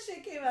some good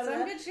shit came out of that.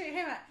 Some good shit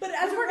came out. But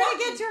as we're going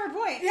to get to our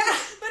point. Yeah.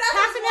 But as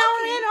half an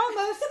hour in,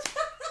 almost.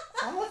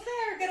 Almost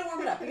there. You gotta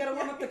warm it up. You gotta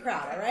warm up the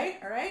crowd, all right?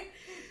 All right?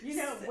 You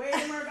know way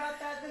more about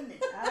that than me.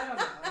 I don't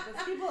know.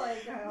 Because people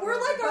we're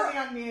like our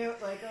on mute,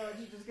 like, oh,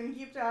 she's just gonna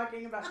keep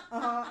talking about.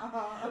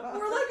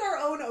 We're like our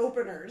own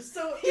openers.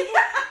 So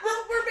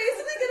we're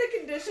basically gonna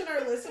condition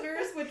our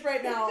listeners, which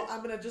right now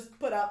I'm gonna just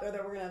put out there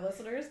that we're gonna have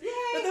listeners. Yay.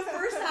 But the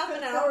first half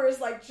an hour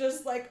is like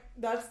just like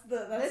this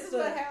is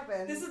what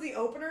happens. This is the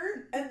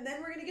opener, and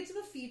then we're gonna get to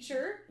the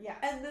feature. Yeah.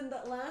 And then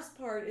the last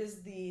part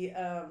is the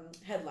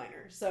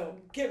headliner. So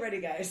get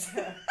ready, guys.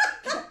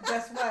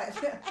 Guess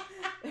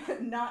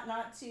what?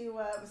 Not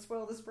to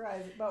spoil the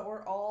surprise, but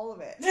we're all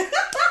of it.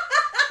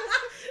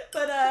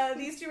 But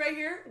these two right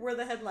here were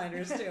the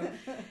headliners too.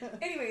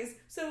 Anyways,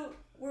 so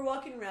we're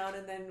walking around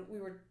and then we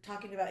were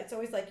talking about, it's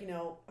always like, you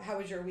know, how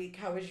was your week?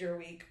 How was your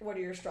week? What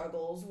are your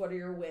struggles? What are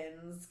your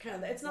wins? Kind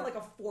of, it's not like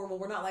a formal,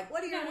 we're not like,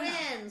 what are your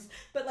wins?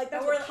 But like,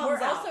 that's what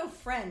comes out. We're also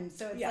friends,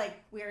 so it's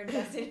like we're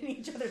invested in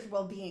each other's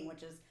well-being,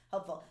 which is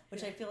helpful,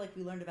 which I feel like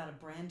we learned about a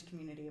brand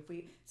community. If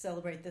we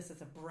celebrate this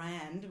as a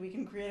brand, we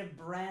can create a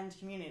brand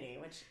community,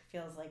 which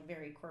feels like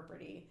very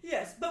corporate-y.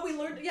 Yes, but we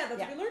learned, that's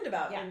what we learned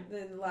about in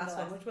the last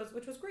one,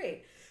 which was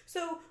great.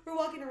 So we're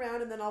walking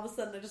around, and then all of a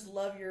sudden, I just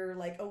love your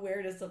like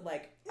awareness of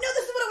like, no,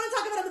 this is what I want to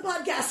talk about on the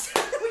podcast.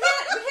 we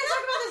can't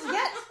talk about this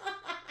yet.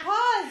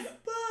 Pause.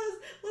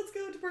 Let's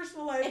go to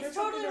personal life. It's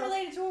totally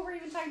related to what we're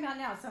even talking about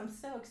now, so I'm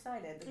so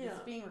excited that this is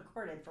being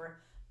recorded for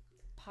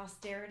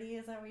posterity.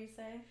 Is that what you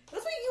say?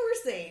 That's what you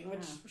were saying,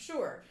 which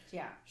sure.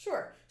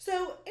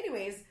 So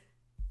anyways,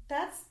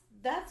 that's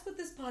what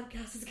this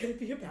podcast is going to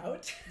be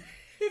about.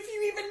 If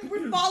you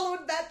even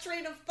followed that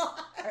train of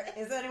thought.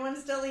 Is anyone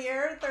still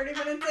here 30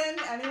 minutes in?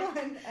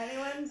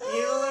 Anyone?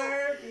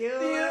 Bueller.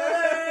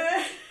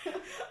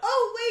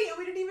 Oh wait,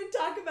 we didn't even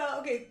talk about,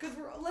 okay, because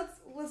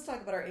let's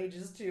talk about our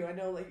ages too. I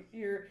know like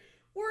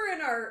we're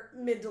in our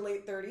mid to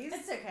late 30s.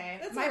 It's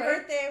okay. My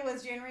birthday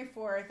was January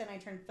 4th, and I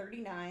turned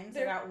 39,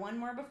 so I got one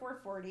more before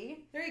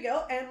 40. There you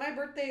go. And my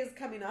birthday is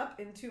coming up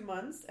in 2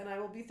 months, and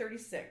I will be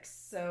 36.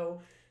 So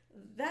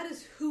that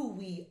is who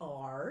we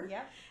are.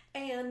 Yep.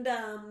 And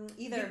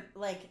either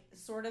like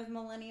sort of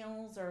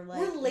millennials or like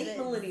we're late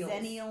millennials,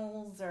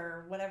 zennials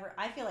or whatever.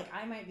 I feel like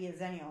I might be a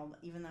zennial,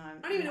 even though I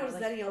don't even know what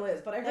a zennial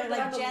is. But I heard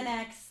like Gen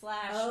X /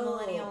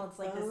 millennial. It's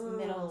like this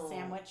middle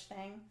sandwich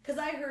thing. Because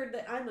I heard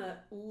that I'm a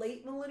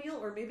late millennial,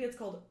 or maybe it's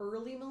called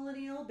early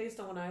millennial, based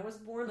on when I was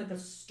born, like the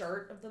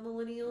start of the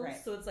millennials.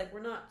 Right. So it's like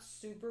we're not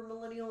super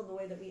millennial in the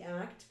way that we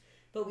act,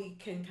 but we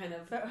can kind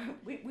of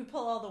we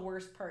pull all the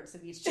worst parts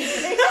of each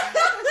generation.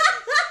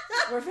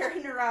 We're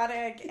very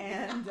neurotic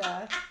and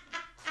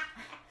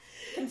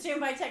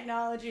consumed by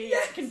technology,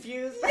 yet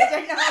confused by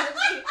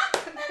technology.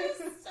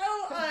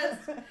 So us.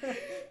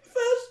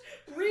 First,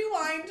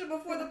 rewind to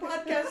before the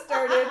podcast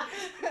started.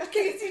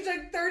 Casey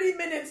took 30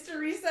 minutes to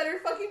reset her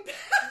fucking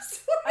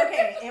password.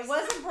 Okay, it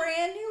was a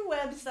brand new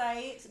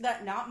website.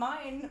 Not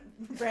mine,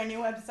 brand new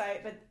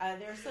website, but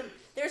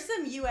there's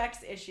some UX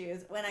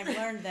issues when I've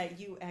learned that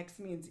UX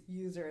means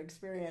user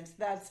experience.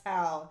 That's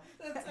how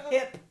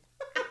hip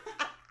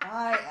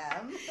I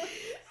am.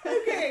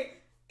 Okay.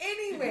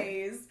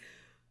 Anyways,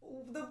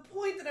 the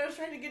point that I was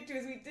trying to get to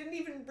is we didn't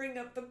even bring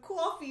up the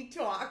coffee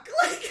talk.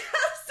 Like,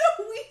 so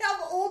we have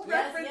old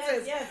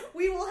references. Yes.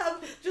 We will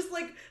have just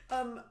like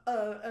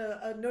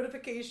a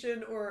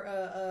notification or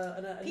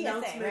an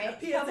announcement, right?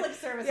 A PSA. Public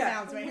service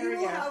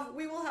announcement.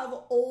 We will have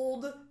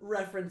old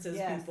references,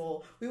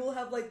 people. We will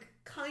have like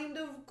kind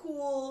of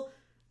cool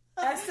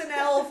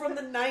SNL from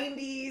the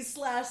 90s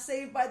 /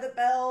 Saved by the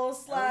Bell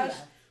 /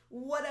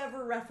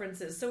 whatever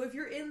references. So if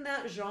you're in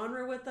that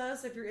genre with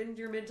us, if you're in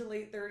your mid to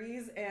late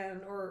 30s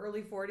or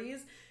early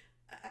 40s,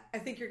 I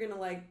think you're gonna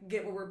like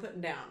get what we're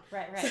putting down.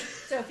 Right.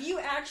 So if you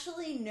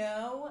actually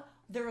know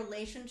the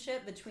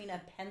relationship between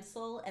a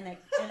pencil and a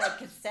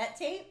cassette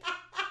tape,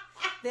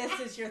 this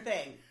is your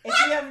thing. If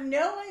you have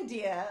no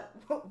idea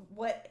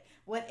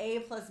what A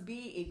plus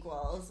B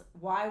equals,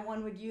 why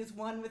one would use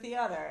one with the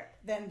other,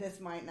 then this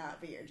might not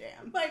be your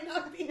jam.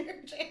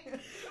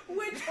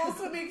 Which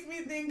also makes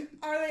me think,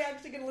 are they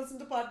actually going to listen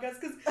to podcasts?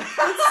 Because what's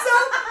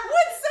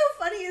so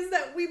funny is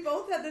that we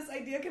both had this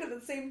idea kind of at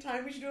the same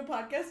time we should do a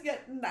podcast,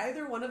 yet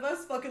neither one of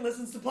us fucking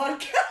listens to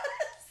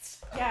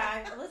podcasts.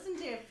 Yeah, I listened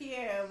to a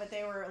few, but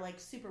they were like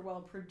super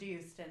well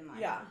produced and like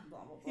blah,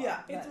 blah, blah.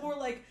 Yeah, it's more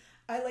like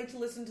I like to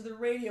listen to the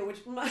radio,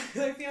 which my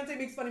fiance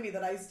makes fun of me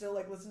that I still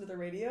like listen to the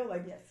radio.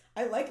 Like, yes.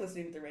 I like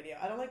listening to the radio.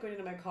 I don't like going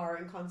into my car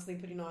and constantly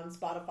putting on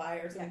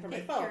Spotify or something from my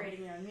phone.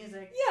 Curating your own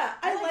music. Yeah,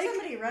 I like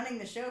somebody running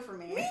the show for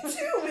me. Me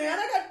too, man.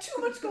 I got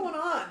too much going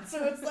on.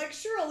 So it's like,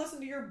 sure, I'll listen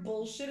to your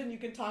bullshit and you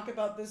can talk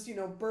about this,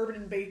 bourbon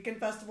and bacon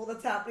festival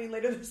that's happening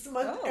later this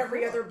month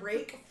every other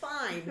break.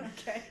 Fine.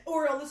 Okay.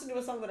 Or I'll listen to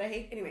a song that I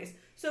hate. Anyways,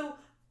 so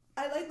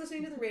I like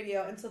listening to the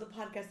radio, and so the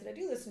podcasts that I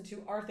do listen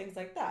to are things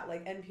like that,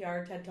 like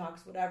NPR, TED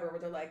Talks, whatever, where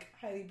they're like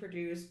highly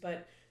produced,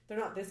 but they're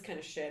not this kind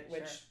of shit,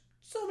 which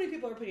so many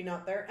people are putting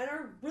out there and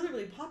are really,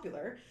 really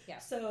popular. Yeah.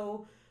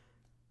 So,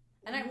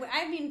 and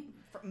I mean,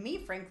 for me,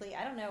 frankly,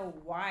 I don't know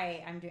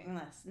why I'm doing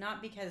this.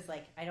 Not because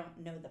like I don't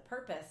know the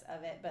purpose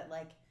of it, but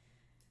like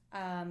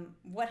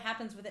what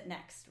happens with it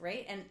next,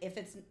 right? And if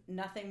it's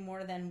nothing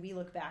more than we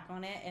look back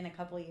on it in a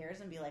couple of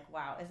years and be like,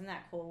 wow, isn't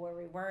that cool where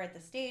we were at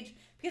the stage?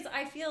 Because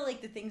I feel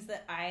like the things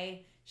that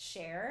I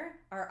share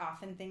are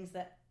often things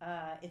that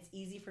it's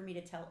easy for me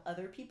to tell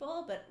other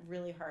people, but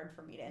really hard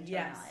for me to internalize.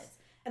 Yes.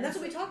 And that's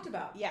what we talked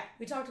about. Yeah.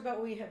 We talked about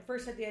when we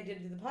first had the idea to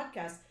do the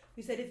podcast.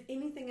 We said, if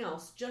anything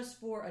else, just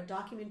for a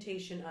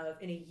documentation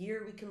of, in a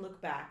year we can look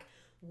back,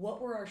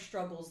 what were our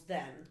struggles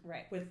then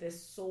with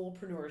this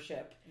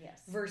soulpreneurship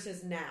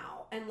versus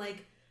now? And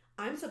like,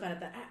 I'm so bad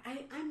at that.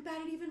 I'm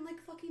bad at even like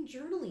fucking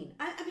journaling.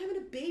 I'm having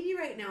a baby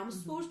right now. I'm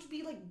supposed to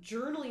be like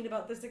journaling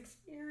about this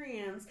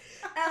experience.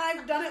 And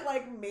I've done it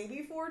like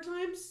maybe 4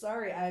 times.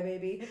 Sorry,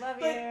 baby. We love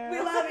you. We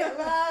love you.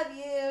 Love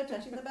you.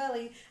 Touching the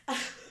belly.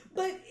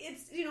 But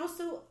it's,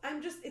 so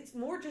it's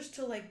more just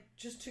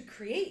to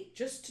create,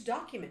 just to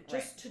document,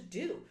 just to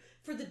do.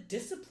 For the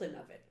discipline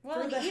of it.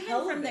 Well, and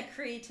even from the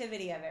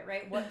creativity of it,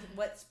 right?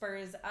 What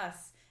spurs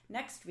us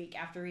next week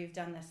after we've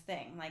done this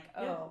thing? Like,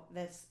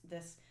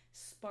 this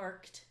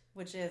sparked,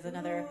 which is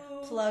another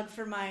plug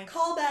for my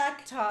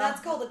callback.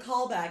 That's called a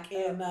callback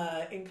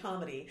in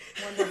comedy.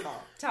 Wonderful.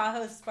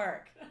 Tahoe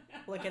Spark.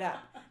 Look it up.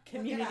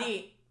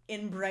 Community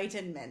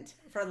Embrightenment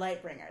for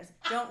Lightbringers.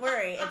 Don't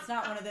worry, it's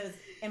not one of those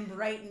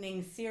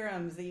embrightening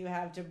serums that you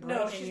have to brighten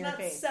your face. No,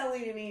 she's not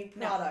selling any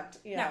product.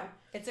 No,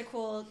 it's a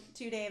cool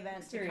 2-day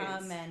event to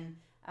come and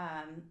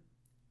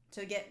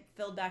to get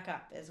filled back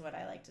up is what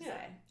I like to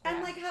say.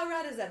 And like, how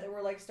rad is that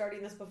we're like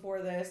starting this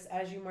before this,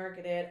 as you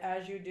market it,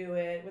 as you do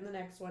it, when the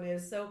next one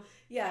is. So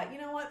yeah, you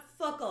know what?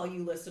 Fuck all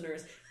you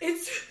listeners.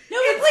 It's for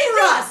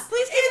us.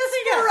 Please keep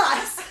listening for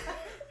us.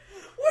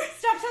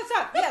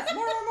 Stop. Yes,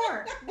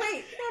 more.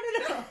 Wait,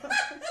 no.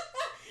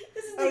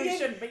 This is you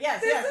shouldn't, but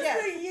yes. This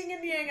is the yin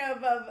and yang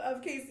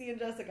of Casey and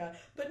Jessica.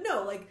 But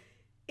no, like,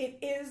 it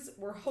is,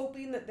 we're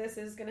hoping that this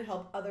is going to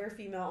help other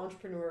female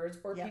entrepreneurs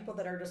or people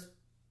that are just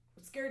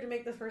scared to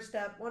make the first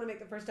step, want to make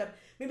the first step.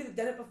 Maybe they've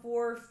done it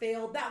before,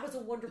 failed. That was a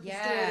wonderful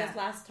story this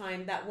last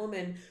time. That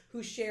woman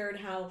who shared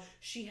how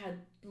she had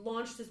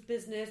launched this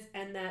business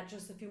and that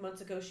just a few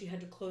months ago she had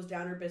to close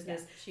down her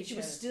business. She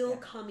was still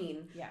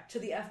coming to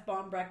the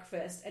F-bomb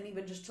breakfast and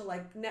even just to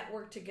like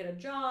network to get a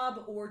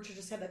job or to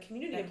just have that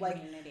community of like,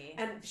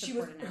 and she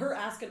was her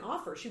ask and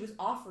offer. She was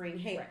offering,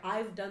 hey,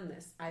 I've done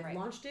this. I've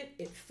launched it.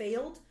 It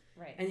failed.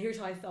 Right. And here's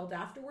how I felt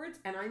afterwards.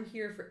 And I'm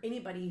here for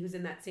anybody who's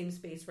in that same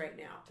space right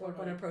now. We're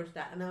going to approach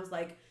that. And I was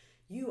like,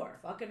 you are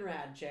fucking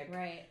rad, chick.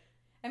 Right.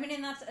 I mean,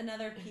 and that's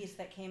another piece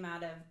that came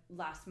out of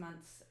last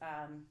month's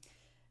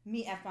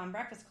Meet F-Bomb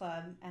Breakfast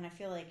Club. And I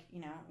feel like,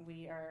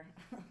 we are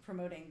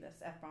promoting this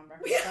F-Bomb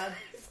Breakfast Club.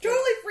 It's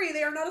totally free.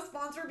 They are not a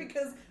sponsor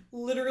because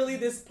literally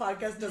this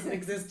podcast doesn't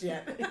exist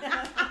yet.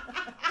 Yeah,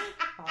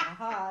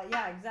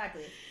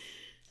 exactly.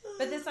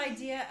 But this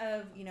idea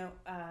of,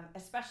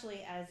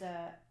 especially as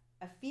a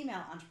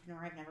female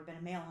entrepreneur. I've never been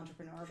a male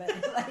entrepreneur, but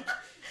like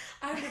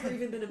I've never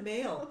even been a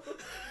male.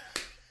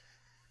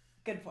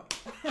 Good point.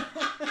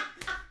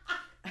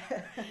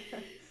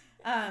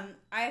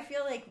 I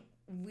feel like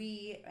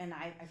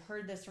I've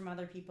heard this from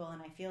other people,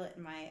 and I feel it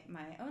in my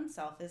own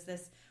self, is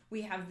this,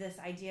 we have this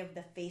idea of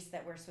the face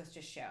that we're supposed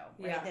to show,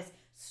 right? Yeah. This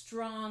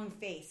strong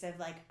face of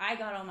like, I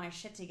got all my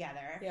shit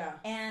together. Yeah.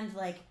 And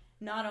like,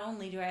 not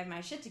only do I have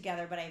my shit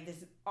together, but I have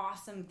this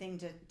awesome thing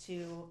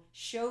to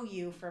show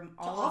you from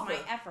all of my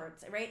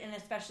efforts, right? And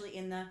especially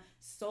in the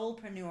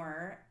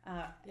soulpreneur.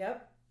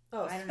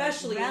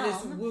 Especially in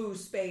this woo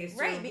space.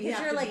 Right, because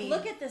you're like,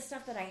 look at this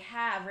stuff that I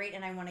have, right?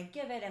 And I want to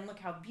give it, and look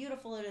how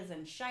beautiful it is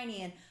and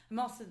shiny. And I'm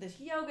also this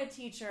yoga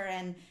teacher,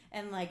 and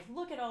like,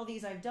 look at all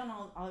these. I've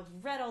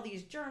read all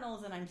these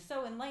journals, and I'm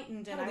so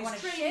enlightened, and I want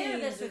to share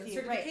this with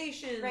you.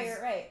 Certifications.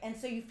 Right. And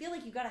so you feel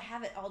like you got to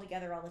have it all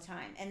together all the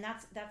time, and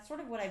that's sort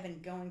of what I've been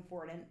going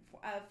for. And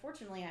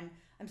fortunately,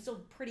 I'm still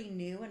pretty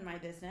new in my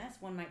business.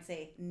 One might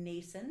say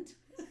nascent.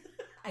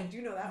 I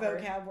do know that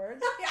vocab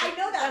word. Yeah, I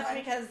know that. That's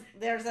because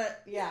there's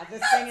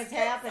this thing is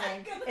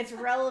happening. It's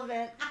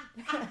relevant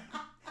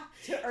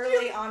to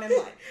early on in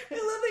life. I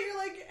love that you're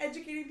like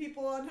educating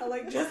people on how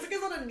like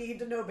Jessica's on a need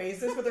to know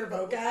basis with her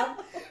vocab.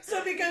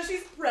 So because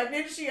she's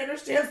pregnant, she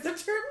understands the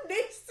term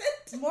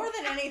nascent. More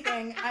than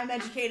anything, I'm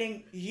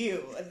educating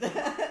you,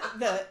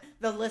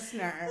 the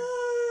listener.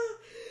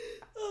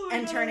 Oh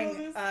and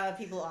turning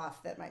people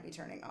off that might be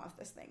turning off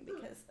this thing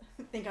because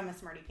I think I'm a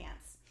smarty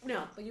pants.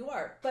 No, but you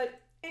are. But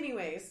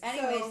anyways,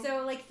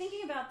 so like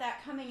thinking about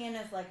that coming in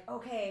as like,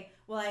 okay,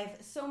 well, I have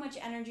so much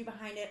energy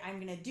behind it. I'm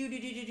gonna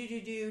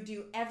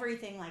do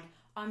everything. Like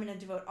I'm gonna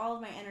devote all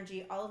of my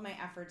energy, all of my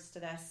efforts to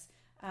this.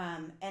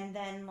 And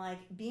then like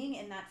being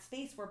in that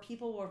space where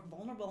people were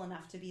vulnerable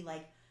enough to be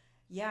like,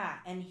 yeah,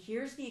 and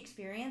here's the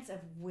experience of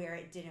where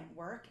it didn't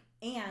work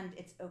and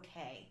it's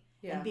okay.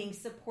 Yeah. And being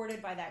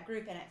supported by that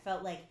group. And it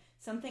felt like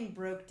something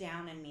broke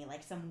down in me,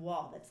 like some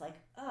wall that's like,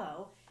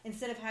 oh,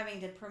 instead of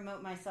having to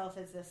promote myself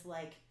as this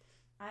like,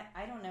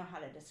 I don't know how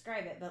to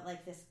describe it, but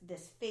like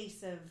this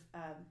face of,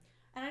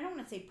 and I don't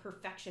want to say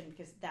perfection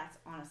because that's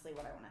honestly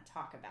what I want to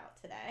talk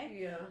about today.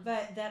 Yeah.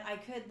 But that I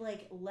could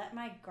like let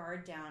my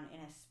guard down in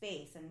a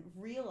space and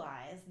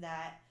realize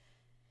that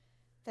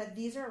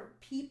these are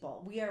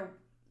people.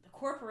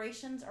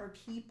 Corporations are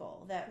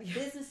people. That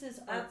businesses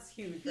are that's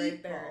huge people,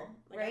 right there.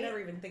 Like, right? I never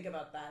even think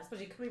about that,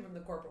 especially coming from the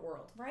corporate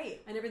world.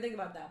 Right. I never think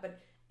about that. But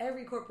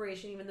every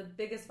corporation, even the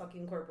biggest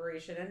fucking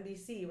corporation,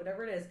 NBC,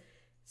 whatever it is,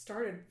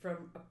 started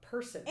from a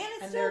person. And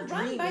it's still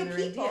run by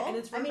people. And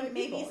it's run by people.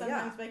 Maybe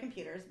sometimes by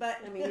computers, but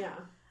I mean, yeah.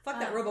 Fuck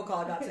that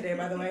robocall I got today,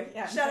 by the way.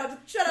 Yeah. Shout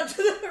out to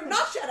the,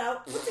 not shout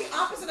out. What's the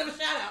opposite of a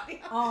shout out?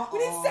 We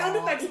need sound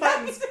effects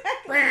buttons. The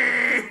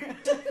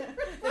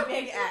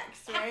big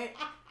X, right?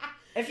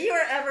 If you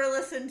were ever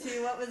listened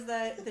to, what was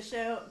the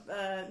show?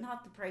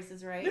 Not The Price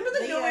is Right. Remember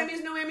the no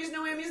Emmys.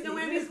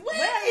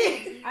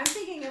 Wait! I'm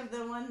thinking of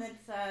the one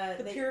that's...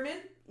 the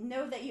pyramid?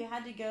 No, that you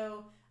had to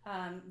go...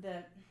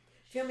 the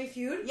Family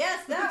Feud?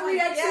 Yes, that one.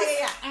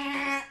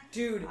 Yeah.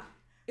 Dude,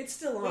 it's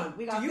still on.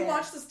 We got Do you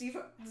watch the Steve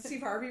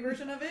Harvey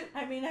version of it?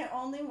 I mean, I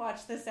only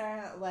watch the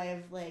Saturday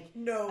Night Live,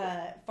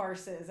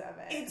 farces of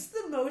it. It's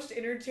the most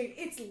entertaining.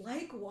 It's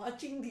like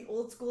watching the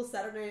old school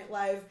Saturday Night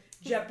Live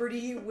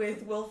Jeopardy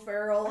with Will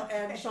Ferrell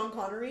and Sean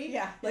Connery.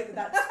 Yeah. Like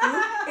that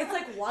spoof. It's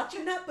like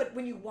watching that, but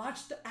when you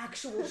watch the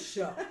actual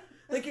show.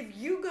 Like if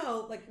you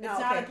go, like no, it's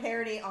not a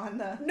parody on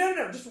the.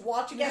 No, just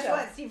watching. Guess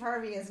what? Steve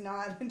Harvey is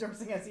not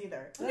endorsing us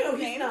either. No,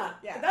 he's not.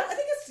 Yeah, I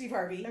think it's Steve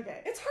Harvey.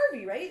 Okay, it's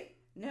Harvey, right?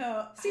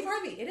 No, Steve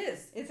Harvey. It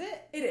is. Is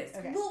it? It is.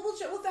 Okay.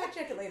 We'll fact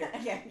check it later.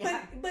 Yeah.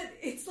 But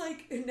it's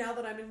like now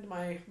that I'm into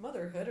my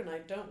motherhood and I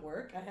don't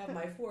work, I have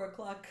my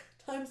 4:00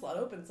 time slot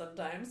open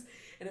sometimes.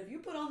 And if you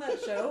put on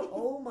that show,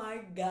 oh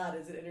my God,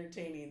 is it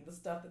entertaining, the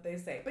stuff that they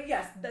say. But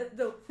yes,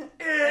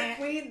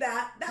 we need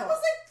that. That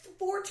was like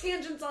 4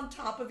 tangents on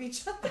top of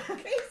each other.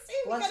 Okay,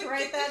 let's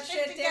write that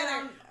shit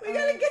down. We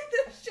gotta get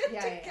this shit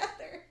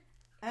together.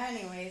 Yeah.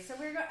 Anyway, so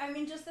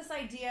just this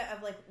idea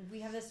of like, we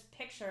have this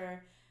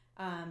picture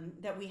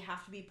that we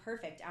have to be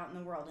perfect out in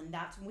the world. And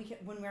that's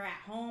when we're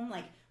at home,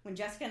 like when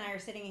Jessica and I are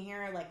sitting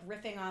here like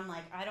riffing on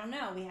like, I don't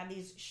know, we had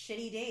these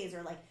shitty days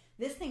or like,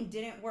 this thing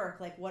didn't work.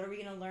 Like, what are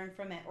we going to learn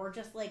from it? Or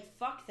just like,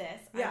 fuck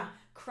this. Yeah. I'm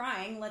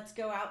crying. Let's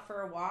go out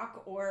for a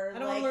walk. Or I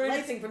don't want to learn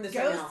anything from this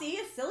right now. Go see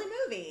a silly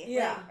movie.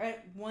 Yeah. Like,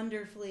 a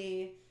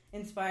wonderfully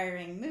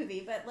inspiring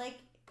movie. But like,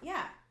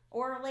 yeah.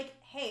 Or like,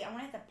 hey, I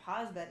want to hit the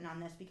pause button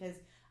on this because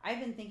I've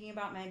been thinking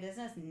about my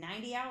business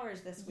 90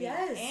 hours this week.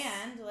 Yes.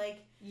 And like,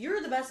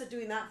 you're the best at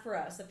doing that for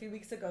us. A few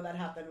weeks ago that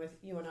happened with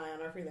you and I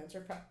on our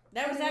freelancer prep.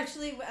 That was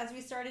actually as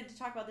we started to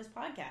talk about this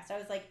podcast. I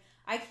was like,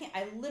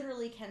 I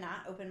literally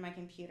cannot open my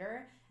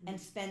computer and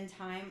spend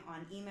time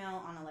on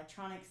email, on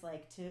electronics,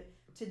 like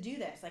to do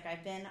this. Like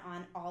I've been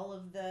on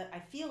I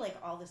feel like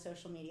all the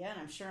social media,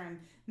 and I'm sure I'm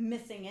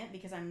missing it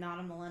because I'm not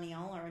a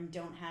millennial or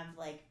don't have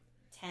like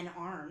 10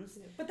 arms.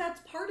 But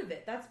that's part of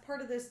it. That's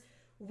part of this.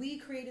 We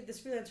created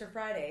this Freelancer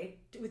Friday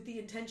with the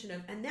intention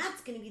of, and that's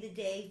going to be the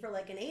day for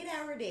like an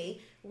 8-hour day.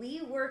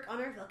 We work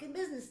on our fucking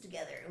business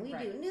together, and we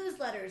do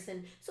newsletters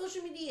and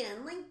social media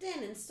and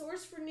LinkedIn and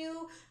source for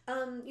new,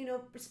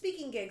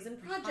 speaking gigs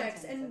and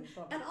projects and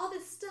all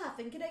this stuff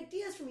and get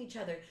ideas from each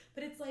other.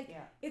 But it's like,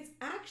 it's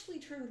actually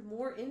turned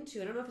more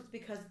into, I don't know if it's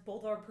because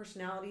both our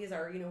personalities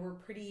are, we're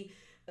pretty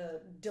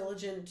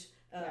diligent,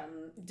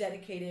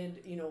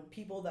 dedicated,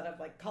 people that have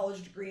like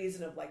college degrees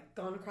and have like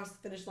gone across the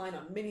finish line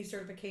on many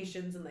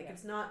certifications, and like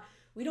it's not,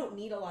 we don't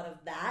need a lot of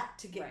that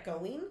to get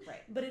going.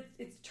 Right. But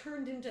it's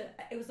turned into,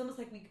 it was almost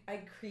like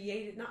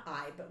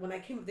but when I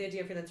came up with the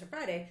idea of Freelancer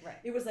Friday,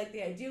 it was like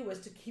the idea was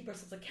to keep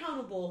ourselves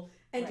accountable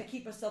and to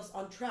keep ourselves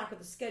on track with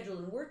the schedule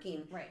and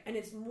working. Right. And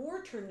it's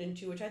more turned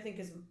into, which I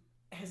think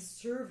has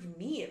served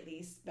me at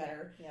least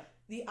better,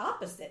 the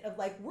opposite of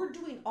like, we're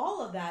doing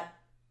all of that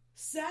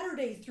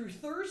Saturday through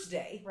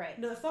Thursday. Right.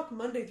 No, fuck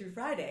Monday through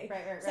Friday.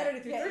 Right. Saturday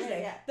through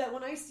Thursday. Yeah. That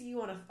when I see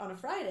you on a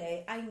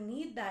Friday, I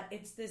need that.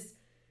 It's this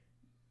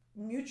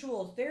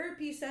mutual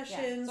therapy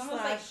session. It's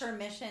almost like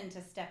permission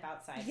to step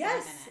outside.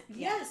 Yes. For a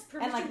minute. Yes.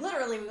 Permission. And like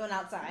literally we went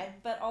outside,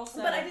 but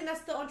also. But I think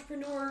that's the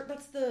entrepreneur.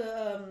 That's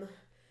the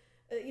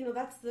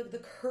that's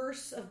the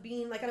curse of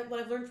being like what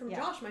I've learned from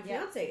Josh, my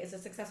fiance, is a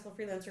successful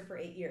freelancer for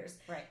 8 years.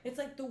 Right. It's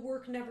like the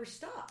work never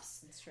stops.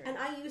 That's true. And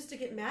I used to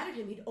get mad at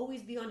him. He'd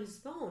always be on his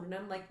phone, and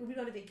I'm like, we'd be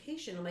on a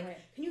vacation. I'm like,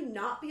 can you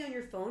not be on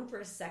your phone for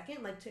a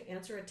second, like to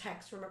answer a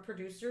text from a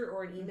producer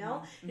or an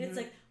email? And it's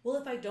like, well,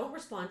 if I don't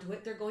respond to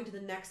it, they're going to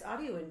the next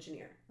audio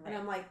engineer, and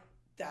I'm like,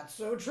 that's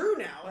so true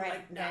now.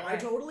 And now I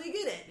totally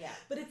get it. Yeah.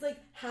 But it's like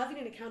having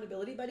an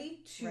accountability buddy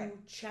to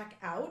check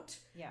out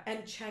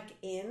and check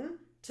in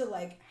to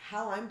like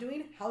how I'm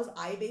doing, how's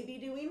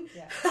iBaby doing,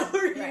 how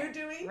are you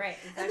doing? Right,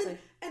 exactly.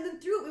 And then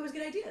through it, we always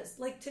get ideas.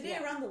 Like today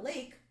around the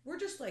lake, we're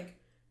just like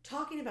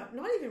talking about,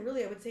 not even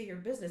really, I would say, your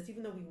business,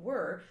 even though we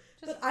were,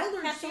 but I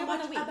learned so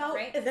much about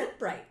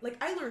Eventbrite. Like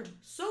I learned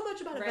so much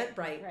about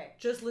Eventbrite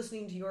just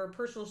listening to your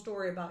personal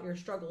story about your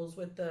struggles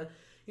with the,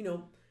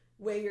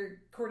 way you're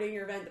coordinating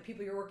your event, the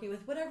people you're working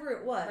with, whatever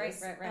it was. Right.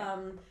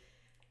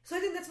 So I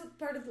think that's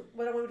part of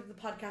what I wanted to do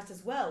the podcast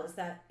as well, is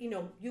that,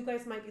 you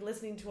guys might be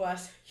listening to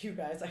us. You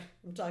guys,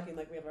 I'm talking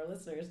like we have our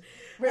listeners.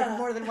 We have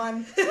more than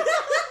one.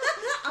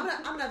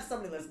 I'm gonna have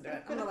somebody listen to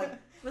it. I'm gonna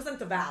listen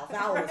to Val.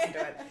 Val will listen to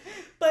it.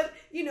 But,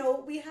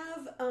 we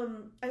have,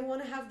 I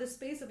want to have this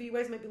space of you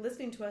guys might be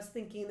listening to us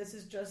thinking this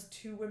is just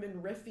two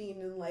women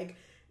riffing and like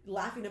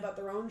laughing about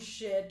their own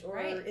shit or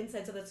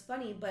insights, so that's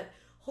funny, but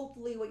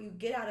hopefully what you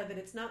get out of it,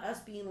 it's not us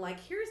being like,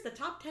 here's the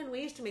top 10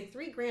 ways to make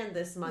 $3,000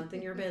 this month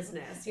in your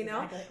business,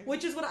 exactly.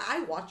 Which is what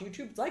I watch.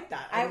 YouTube's like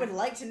that. I would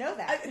like to know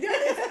that.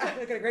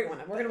 I got a great one.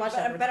 We're going to watch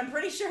that. But I'm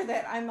pretty sure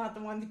that I'm not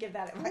the one to give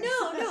that advice.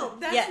 No,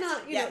 that's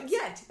not,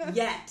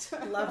 yet.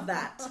 Love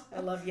that. I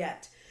love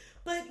yet.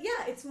 But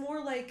yeah, it's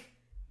more like,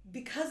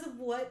 because of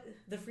what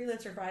the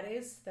Freelancer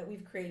Fridays that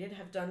we've created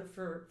have done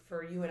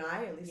for you and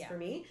I, at least for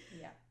me,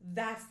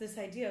 that's this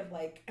idea of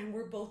like, and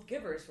we're both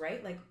givers,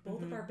 right? Like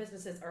both of our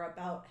businesses are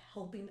about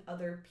helping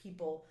other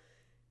people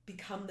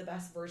become the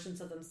best versions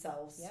of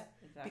themselves,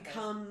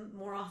 become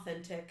more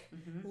authentic,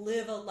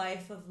 live a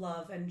life of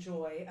love and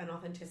joy and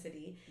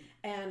authenticity.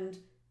 And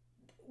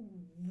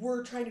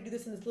we're trying to do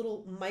this in this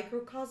little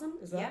microcosm.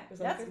 Is that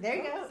okay? There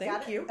you go.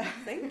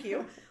 Thank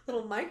you.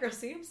 Little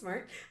see, I'm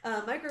smart.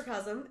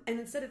 Microcosm. And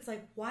instead it's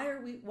like, why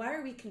are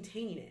we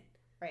containing it?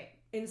 Right.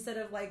 Instead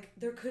of like,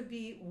 there could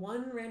be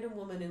one random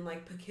woman in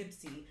like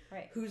Poughkeepsie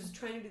who's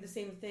trying to do the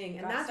same thing.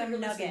 And that's some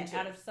nugget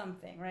out of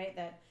something, right?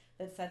 That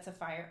sets a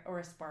fire or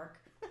a spark.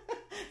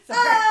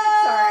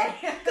 Sorry.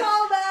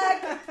 Call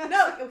back.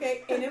 No,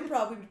 okay. In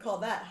improv, we would call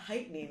that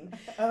heightening.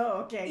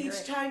 Oh, okay.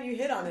 Each time you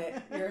hit on it,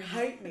 you're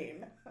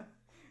heightening.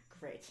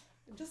 Great.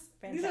 Just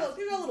these are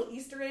little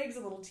Easter eggs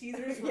and little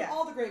teasers for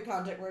all the great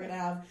content we're gonna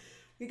have.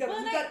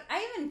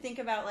 I even think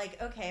about like,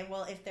 okay,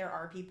 well, if there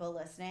are people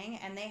listening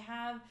and they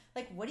have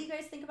like, what do you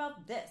guys think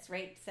about this?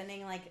 Right?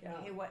 Sending like,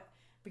 hey, what?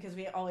 Because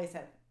we always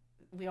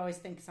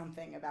think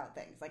something about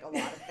things, like a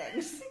lot of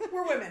things.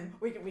 We're women.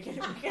 We can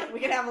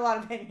have a lot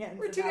of opinions.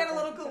 We're two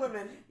analytical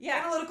women.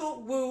 Yeah.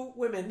 Analytical woo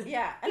women.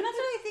 Yeah. And that's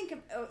what I think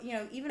of,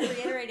 even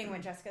reiterating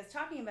what Jessica's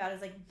talking about is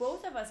like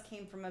both of us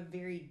came from a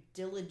very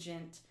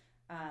diligent,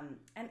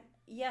 and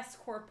yes,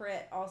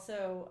 corporate,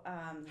 also,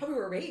 how we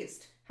were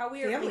raised.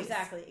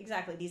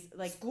 Exactly. These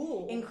like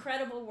school,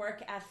 incredible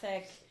work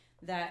ethic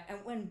and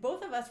when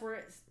both of us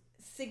were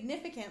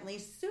significantly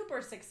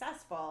super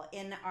successful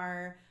in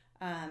our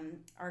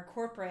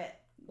corporate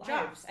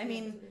jobs. I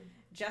mean,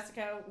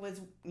 Jessica was,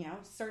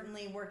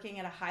 certainly working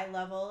at a high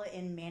level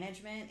in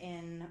management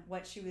in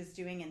what she was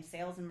doing in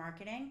sales and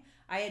marketing.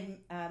 I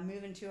had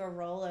moved into a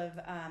role of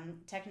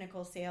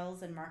technical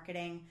sales and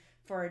marketing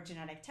for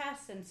genetic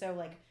tests. And so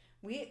like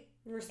we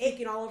were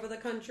speaking all over the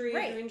country,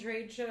 doing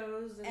trade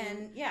shows.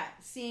 And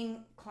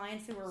seeing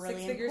clients who were really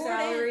six-figure important.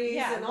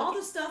 Salaries and all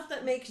the stuff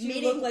that makes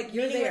you look like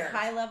you're there.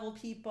 With high-level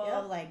people.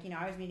 Yep. Like,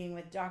 I was meeting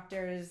with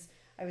doctors.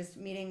 I was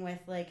meeting with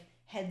like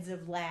heads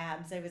of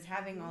labs. I was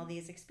having all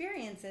these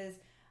experiences.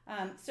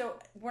 So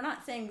we're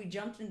not saying we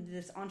jumped into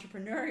this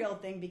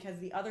entrepreneurial thing because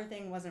the other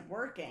thing wasn't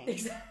working.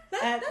 Exactly.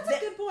 That's a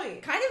good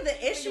point. Kind of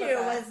the issue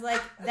was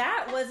like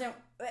that wasn't.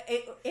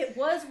 It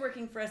was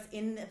working for us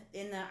in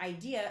the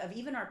idea of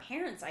even our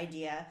parents'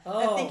 idea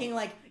of thinking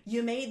like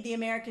you made the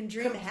American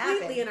dream happen.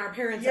 Completely in our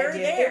parents' You're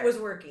idea, there. It was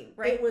working.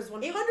 Right? It was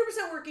 100%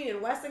 working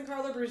in Wes and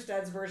Carla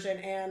Brewstad's version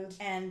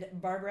and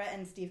Barbara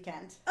and Steve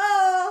Kent.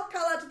 Oh,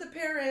 call out to the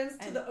parents.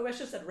 I should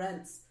have said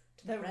rents.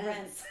 The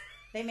rents.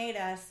 They made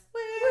us.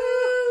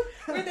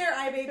 Woo! We're their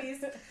iBabies.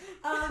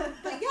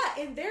 But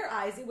yeah, in their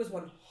eyes, it was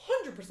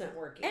 100%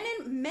 working. And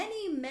in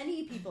many,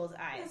 many people's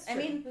eyes.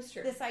 That's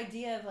true. This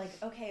idea of like,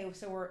 okay,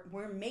 so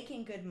we're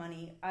making good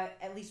money.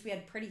 At least we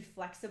had pretty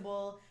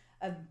flexible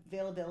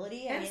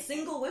availability. And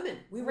single women.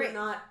 We were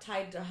not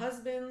tied to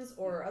husbands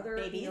or other,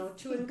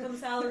 two-income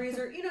salaries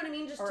or, you know what I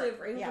mean? Just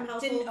for income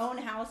households. Didn't own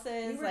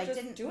houses.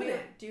 We were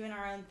doing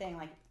our own thing,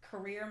 like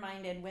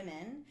career-minded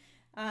women.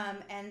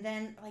 And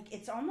then like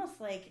it's almost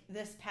like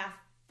this path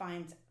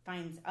finds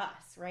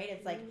us, right?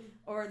 It's like,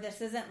 or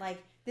this isn't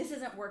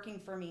working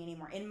for me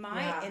anymore. In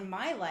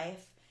my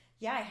life,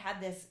 I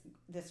had this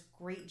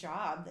great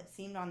job that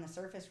seemed on the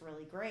surface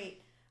really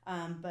great.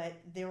 But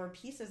there were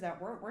pieces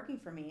that weren't working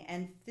for me,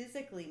 and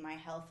physically my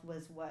health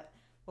was what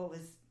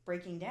was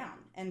breaking down.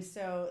 And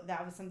so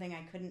that was something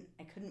I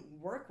couldn't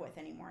work with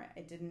anymore.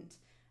 It didn't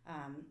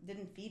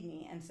feed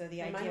me. And so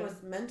the idea mine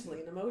was mentally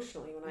and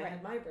emotionally when I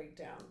had my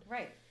breakdown.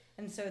 Right.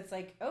 And so it's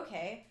like,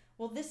 okay,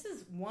 well, this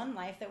is one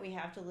life that we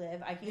have to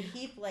live. I can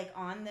keep like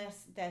on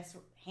this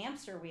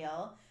hamster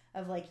wheel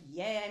of like,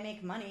 yay, I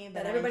make money,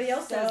 but everybody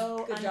else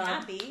so does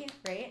unhappy,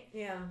 right?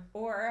 Yeah.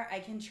 Or I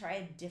can try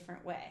a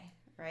different way,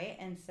 right?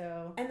 And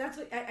that's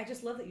what I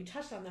just love that you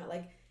touched on that.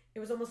 Like, it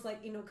was almost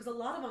like, because a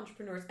lot of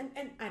entrepreneurs, and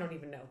I don't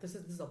even know, this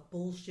is a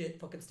bullshit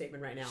fucking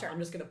statement right now. Sure. I'm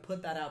just going to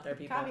put that out there,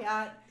 people.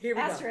 Caveat. Here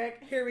we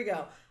Asterisk. go. Here we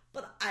go.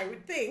 But I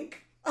would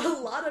think a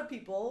lot of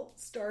people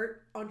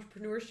start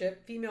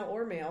entrepreneurship, female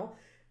or male,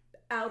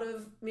 out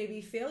of maybe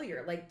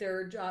failure. Like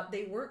their job,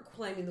 they weren't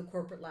climbing the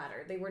corporate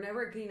ladder. They were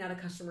never getting out of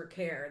customer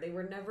care. They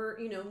were never,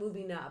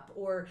 moving up,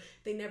 or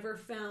they never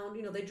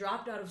found, they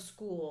dropped out of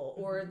school,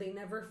 or they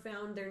never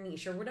found their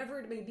niche, or whatever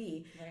it may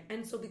be. Right.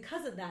 And so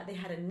because of that, they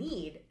had a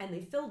need, and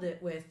they filled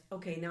it with,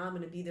 okay, now I'm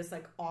going to be this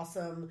like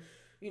awesome,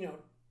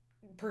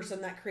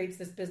 person that creates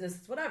this business,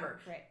 whatever.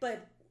 Right.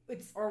 But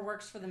or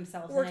works for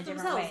themselves in a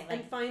different way, like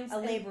and finds a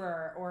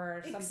laborer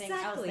or something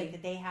else, like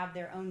that they have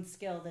their own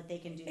skill that they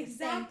can do.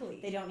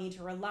 Exactly, they don't need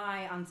to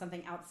rely on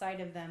something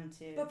outside of them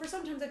to. But for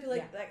sometimes I feel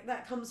like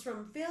that comes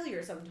from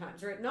failure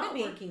sometimes, right? Not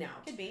working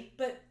out. Could be.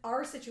 But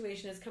our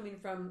situation is coming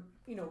from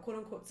quote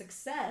unquote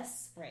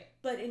success, right?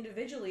 But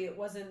individually, it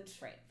wasn't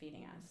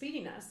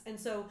feeding us, and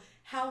so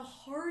how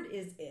hard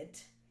is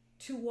it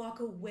to walk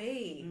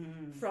away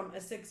from a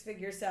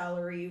 6-figure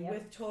salary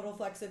with total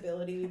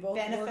flexibility? We both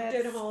worked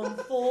at home,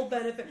 full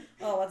benefit.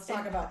 Oh, let's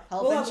talk about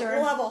health insurance.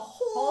 We'll have a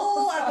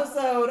whole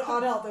episode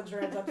on health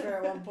insurance, I'm sure,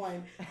 at one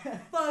point.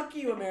 Fuck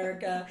you,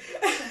 America.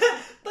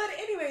 But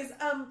anyways,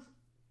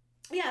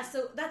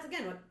 so that's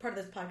again what part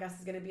of this podcast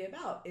is going to be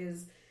about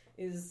is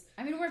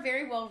I mean, we're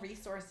very well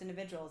resourced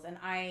individuals, and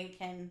I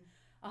can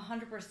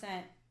 100%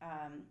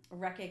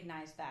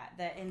 recognize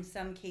that in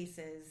some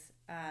cases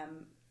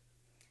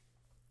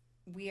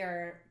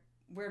we're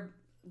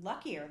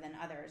luckier than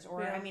others,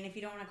 or I mean, if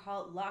you don't want to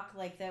call it luck,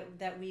 like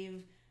that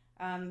we've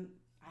I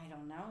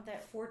don't know,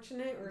 that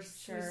fortunate or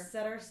we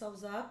set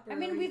ourselves up. I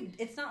mean,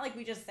 it's not like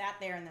we just sat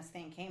there and this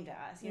thing came to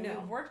us.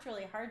 We've worked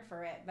really hard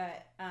for it,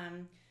 but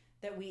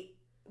that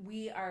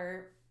we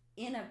are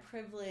in a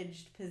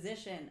privileged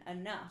position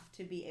enough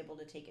to be able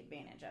to take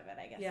advantage of it.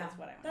 I guess that's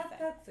what I want to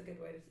say. That's a good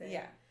way to say it.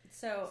 Yeah.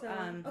 So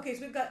okay,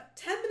 so we've got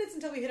 10 minutes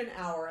until we hit an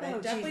hour, and I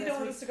definitely don't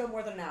want us to go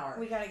more than an hour.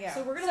 We gotta go.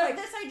 So we're gonna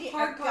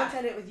hard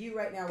content it with you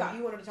right now. What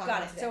you wanted to talk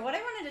about today. So what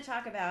I wanted to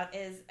talk about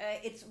is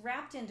it's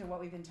wrapped into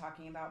what we've been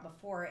talking about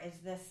before. Is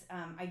this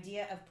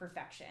idea of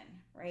perfection,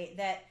 right?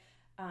 That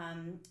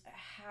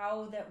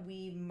how that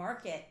we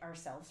market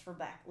ourselves, for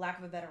lack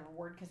of a better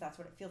word, because that's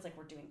what it feels like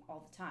we're doing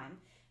all the time.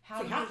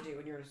 How you have to do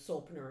when you're a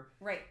solopreneur,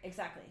 right?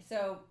 Exactly.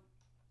 So.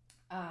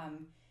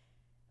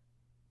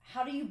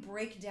 How do you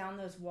break down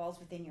those walls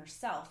within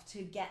yourself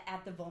to get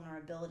at the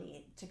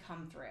vulnerability to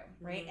come through,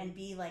 right? And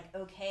be like,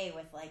 okay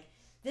with like,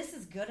 this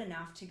is good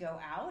enough to go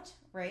out,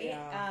 right?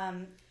 Yeah.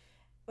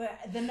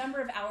 The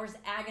number of hours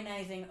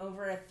agonizing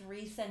over a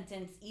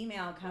 3-sentence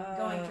email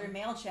going through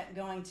MailChimp,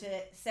 going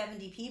to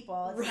 70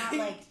 people. It's not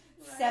like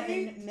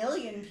 7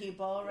 million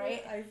people,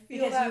 right? I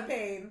feel that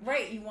pain.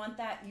 Right. You want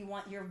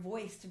your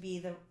voice to be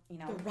the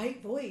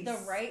right voice. The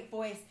right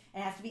voice.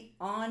 And it has to be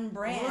on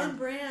brand. On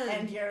brand.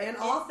 And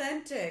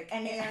authentic.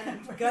 And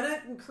gonna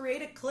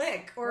create a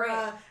click or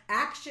a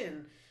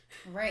action.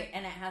 Right.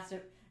 And it has to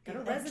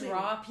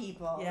draw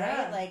people,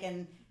 right? Like,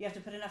 and you have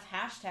to put enough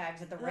hashtags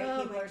that the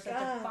right people are supposed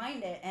to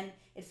find it. And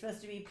it's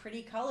supposed to be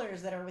pretty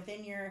colors that are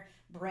within your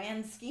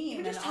brand scheme.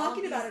 Even just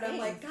talking about it, I'm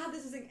like, God,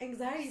 this is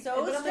anxiety.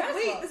 So but I'm like,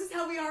 wait, this is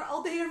how we are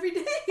all day, every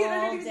day.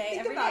 All day,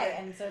 every day.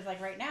 And so it's like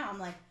right now, I'm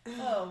like,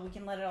 oh, we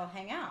can let it all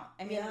hang out.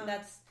 I mean,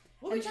 that's...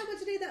 What we talked about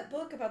today, that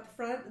book about the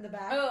front and the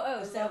back.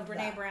 So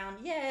Brene Brown,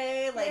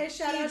 yay! Like,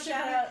 shout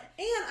out.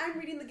 And I'm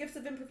reading The Gifts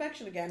of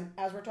Imperfection again,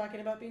 as we're talking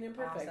about being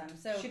imperfect. Awesome.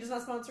 So she does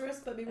not sponsor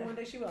us, but maybe one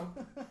day she will.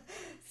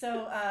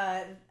 So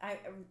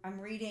I'm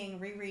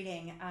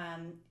rereading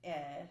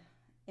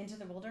Into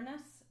the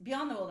Wilderness,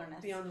 Beyond the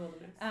Wilderness.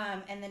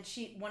 And then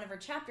one of her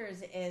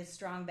chapters is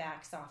strong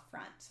back, soft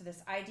front. So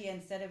this idea,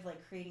 instead of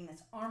like creating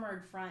this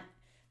armored front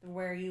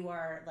where you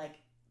are like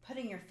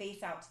putting your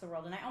face out to the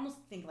world, and I almost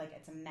think like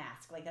it's a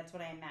mask, like that's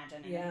what I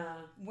imagine. Yeah,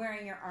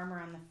 wearing your armor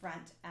on the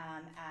front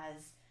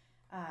as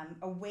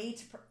a way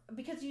to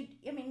because you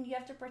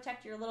have to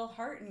protect your little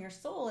heart and your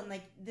soul, and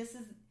like this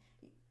is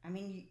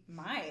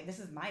my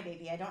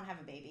baby. I don't have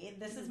a baby.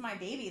 This is my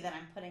baby that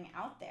I'm putting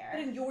out there.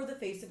 And you're the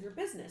face of your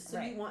business,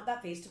 so you want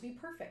that face to be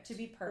perfect,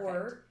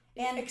 or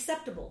and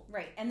acceptable,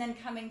 right? And then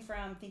coming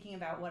from thinking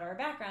about what our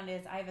background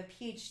is, I have a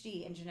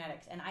PhD in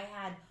genetics, and I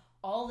had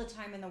all the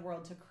time in the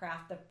world to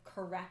craft the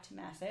correct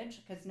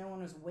message because no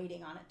one was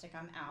waiting on it to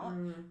come out,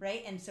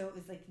 right? And so it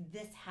was like,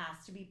 this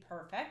has to be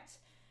perfect.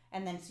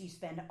 And then so you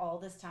spend all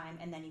this time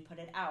and then you put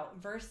it out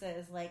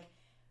versus like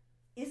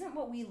isn't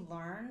what we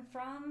learn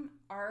from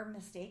our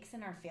mistakes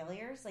and our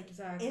failures? Like,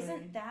 exactly.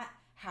 Isn't that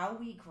how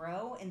we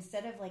grow?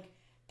 Instead of like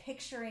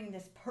picturing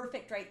this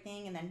perfect right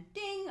thing and then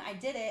ding, I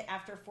did it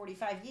after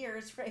 45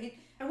 years, right?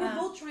 And we're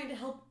both trying to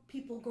help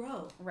people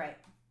grow. Right.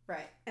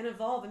 And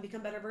evolve and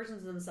become better versions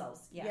of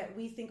themselves. Yeah. Yet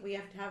we think we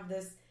have to have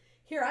this,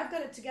 here, I've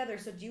got it together,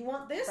 so do you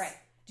want this? Right.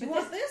 Do you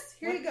want this?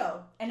 Here you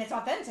go. And it's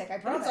authentic, I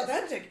promise. And it's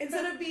authentic.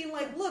 Instead of being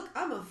like, look,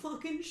 I'm a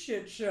fucking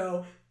shit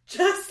show.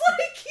 Just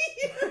like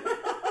you.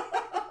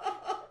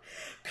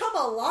 Come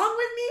along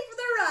with me for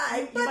the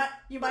ride.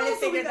 You might have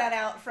figured that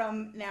out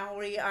from now.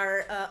 We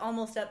are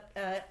almost up.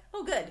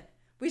 Oh, good.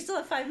 We still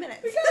have 5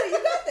 minutes. We got it.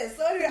 You got this.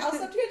 So anyway, I'll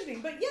stop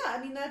tangenting. But yeah,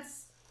 I mean,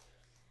 that's...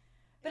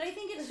 But I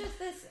think it's just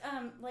this,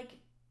 like,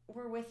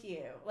 we're with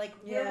you. Like,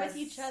 we're with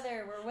each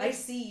other. We're with... I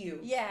see you.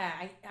 Yeah,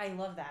 I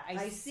love that.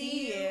 I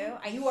see you.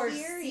 I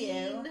hear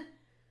you.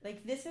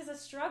 Like, this is a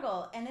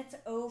struggle, and it's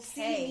okay.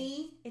 See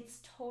me? It's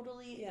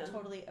totally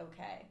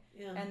okay.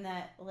 Yeah. And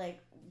that,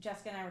 like,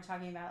 Jessica and I were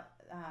talking about,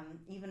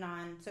 even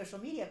on social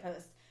media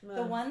posts,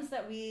 the ones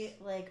that we,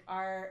 like,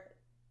 are...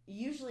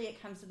 Usually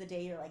it comes to the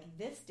day you're like,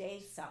 this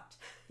day sucked.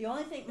 The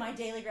only thing, my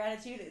daily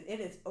gratitude is, it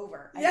is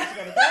over. I have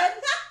to go to bed,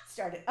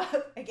 start it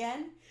up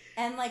again.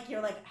 And, like,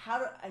 you're like, how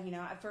do...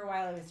 for a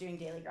while I was doing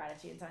daily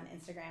gratitudes on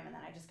Instagram, and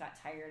then I just got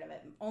tired of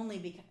it. Only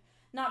because...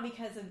 Not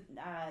because of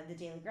the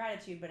daily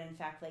gratitude, but in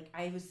fact, like,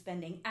 I was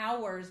spending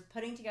hours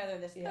putting together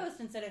this post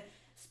instead of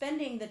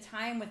spending the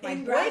time with my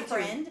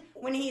boyfriend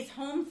when he's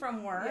home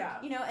from work,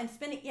 and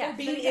spending, or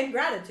being in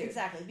gratitude.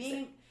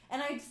 Exactly.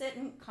 And I'd sit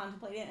and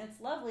contemplate it, and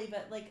it's lovely,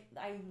 but, like,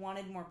 I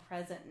wanted more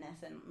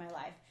presentness in my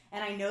life.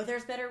 And I know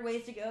there's better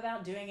ways to go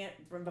about doing it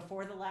from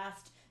before the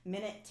last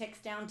minute ticks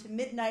down to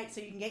midnight so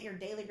you can get your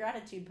daily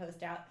gratitude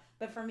post out.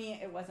 But for me,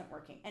 it wasn't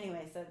working.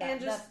 Anyway, so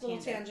and just a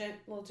little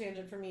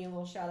tangent for me, a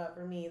little shout out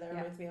for me. That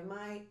reminds me of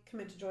my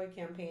Commit to Joy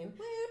campaign.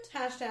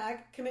 Hashtag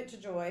Commit to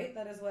Joy.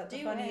 That is what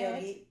the Funny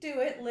Yogi. Do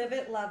it, live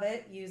it, love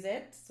it, use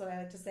it. That's what I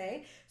like to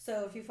say.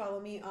 So if you follow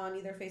me on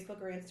either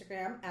Facebook or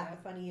Instagram at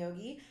the Funny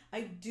Yogi,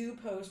 I do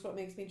post what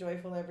makes me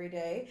joyful every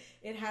day.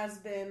 It has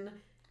been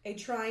a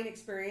trying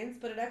experience,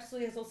 but it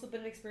actually has also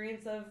been an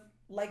experience of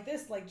like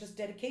this, like just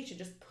dedication,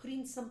 just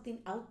putting something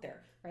out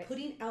there. Right.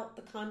 Putting out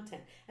the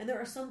content. And there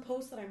are some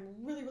posts that I'm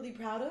really, really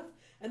proud of.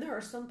 And there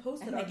are some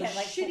posts that are the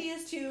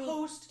shittiest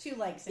post. 2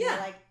 likes. And you're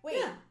like,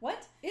 wait,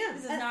 what? Yeah.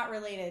 This is not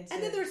related to...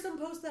 And then there's some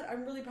posts that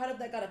I'm really proud of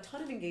that got a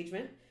ton of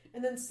engagement.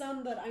 And then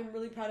some that I'm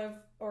really proud of,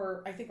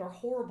 or I think are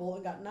horrible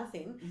and got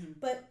nothing. Mm-hmm.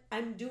 But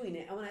I'm doing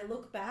it. And when I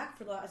look back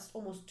for the last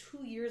almost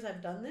 2 years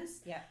I've done this,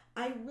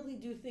 I really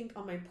do think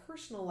on my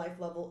personal life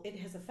level, it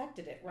has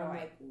affected it. Where I'm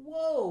like,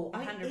 whoa,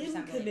 I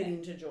am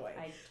committing to joy.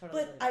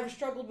 But I've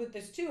struggled with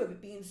this too, of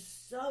it being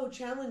so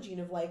challenging,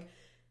 of like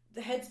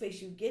the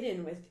headspace you get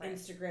in with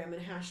Instagram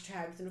and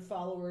hashtags and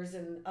followers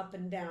and up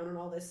and down and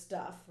all this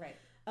stuff. Right.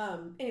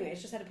 Anyway, I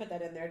just had to put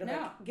that in there to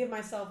like give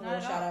myself a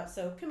little shout out.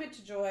 So Commit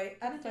to Joy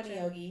at Funny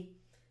Yogi.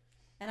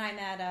 And I'm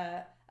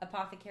at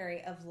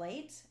Apothecary of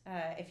Light.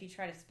 If you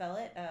try to spell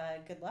it,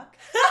 good luck.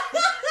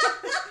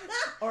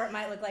 Or it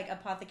might look like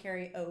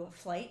Apothecary O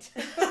Flight.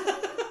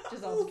 Which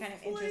is also kind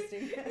of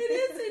interesting. It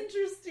is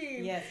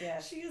interesting.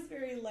 Yes. She is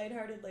very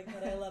lighthearted like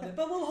that. I love it.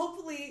 But we'll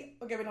hopefully,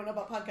 we don't know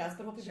about podcasts,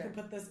 but hopefully we can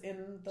put this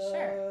in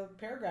the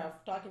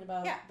paragraph talking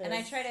about this. And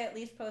I try to at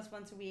least post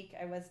once a week.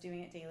 I was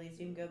doing it daily, so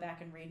you can go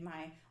back and read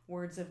my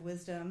words of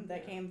wisdom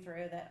that came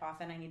through that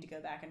often I need to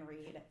go back and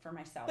read for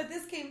myself. But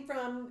this came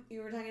from,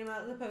 you were talking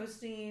about the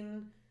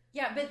posting...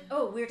 Yeah,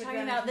 but we were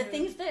talking about the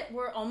things that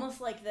were almost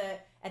like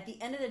at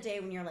the end of the day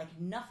when you're like,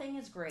 nothing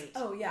is great.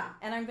 Oh, yeah.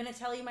 And I'm going to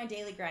tell you my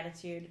daily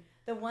gratitude.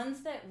 The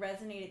ones that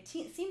resonated,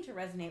 seemed to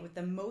resonate with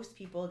the most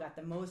people, got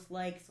the most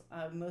likes,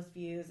 most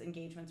views,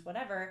 engagements,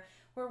 whatever,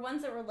 were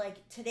ones that were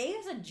like, today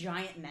is a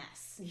giant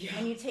mess. Yeah.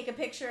 And you take a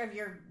picture of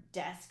your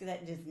desk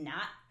that is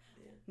not,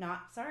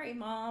 sorry,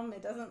 Mom,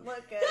 it doesn't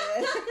look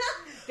good.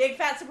 Big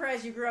fat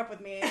surprise, you grew up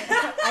with me.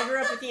 I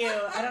grew up with you.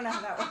 I don't know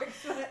how that works.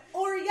 But.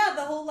 Or,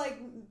 the whole, like,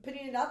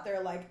 putting it out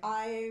there, like,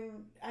 I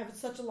have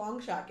such a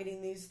long shot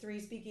getting these 3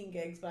 speaking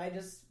gigs, but I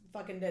just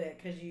fucking did it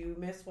because you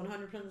miss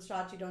 100% of the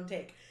shots you don't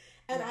take.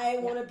 And I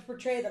want to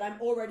portray that I'm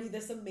already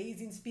this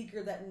amazing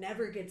speaker that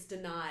never gets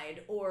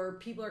denied, or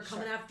people are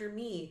coming after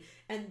me,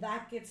 and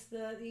that gets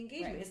the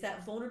engagement. Right. It's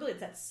that vulnerability.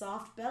 It's that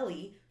soft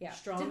belly,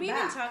 strong back. Did we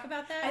even talk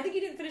about that? I think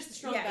you didn't finish the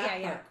strong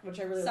back part, which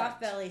I really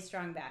soft belly,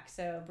 strong back.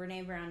 So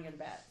Brene Brown, you're the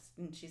best.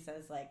 And she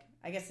says, like,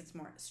 I guess it's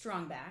more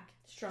strong back,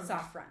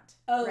 soft front.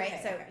 Oh, right?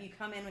 Okay, so you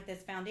come in with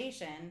this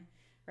foundation,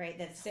 right,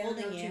 that's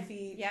holding you. 2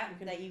 feet. Yeah,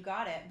 that you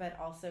got it, but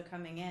also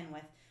coming in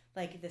with,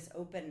 like, this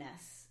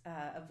openness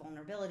of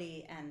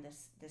vulnerability and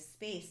this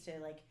space to,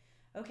 like,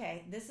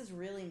 okay, this is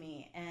really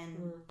me,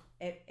 and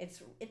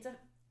it's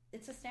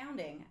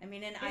astounding. I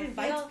mean, and it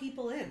invites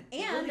people in,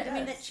 and really I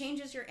mean, that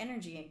changes your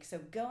energy. So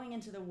going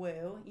into the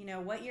woo,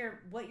 what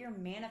you're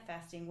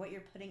manifesting, what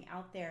you're putting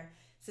out there.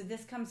 So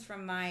this comes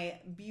from my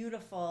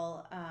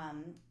beautiful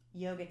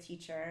yoga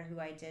teacher, who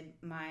I did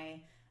my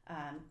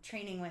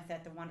training with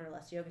at the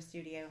Wanderlust Yoga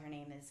Studio. Her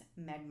name is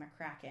Meg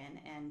McCracken,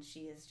 and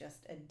she is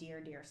just a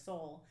dear, dear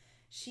soul.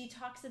 She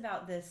talks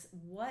about this: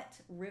 what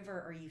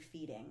river are you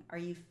feeding? Are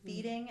you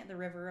feeding the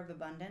river of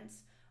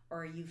abundance,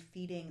 or are you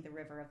feeding the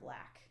river of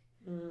lack?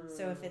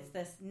 So if it's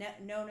this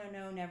no,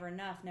 never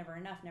enough,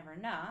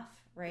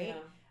 right?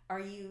 Yeah. Are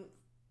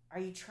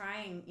you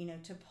trying,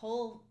 to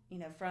pull,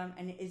 from,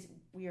 and is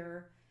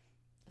your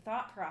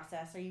thought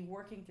process, are you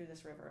working through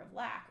this river of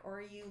lack, or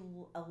are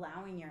you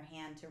allowing your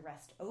hand to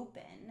rest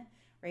open,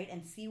 right,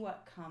 and see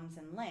what comes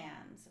and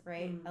lands,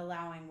 right,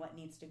 allowing what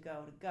needs to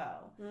go.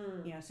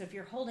 So if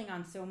you're holding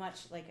on so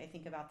much, like I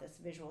think about this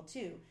visual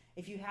too,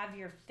 if you have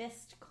your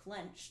fist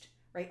clenched,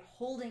 right,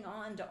 holding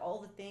on to all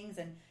the things,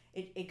 and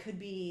it could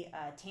be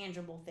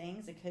tangible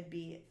things, it could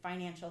be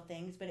financial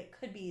things, but it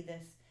could be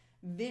this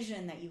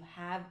vision that you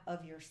have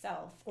of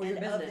yourself or and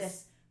your business. Of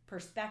this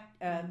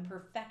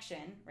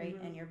perfection, right,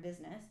 in your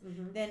business,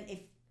 then if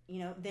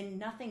then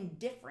nothing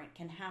different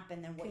can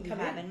happen than what you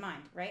have in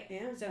mind, right?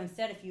 Yeah. So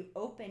instead, if you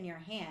open your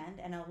hand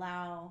and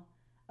allow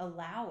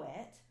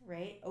it,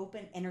 right,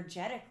 open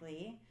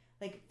energetically,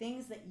 like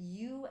things that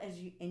you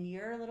in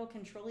your little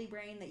control-y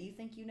brain that you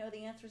think you know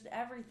the answers to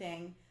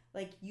everything,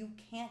 like you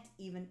can't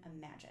even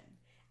imagine.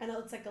 And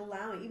it's like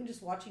allowing, even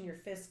just watching your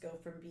fist go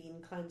from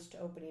being clenched to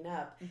opening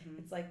up.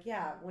 It's like,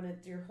 when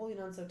you're holding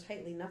on so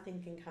tightly,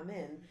 nothing can come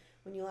in.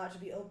 When you allow it to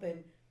be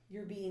open,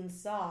 you're being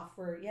soft,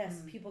 where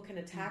people can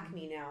attack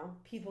me now.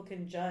 People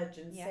can judge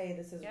and say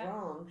this is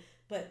wrong.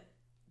 But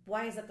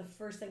why is that the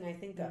first thing I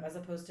think of, as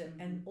opposed to,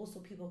 and also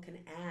people can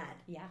add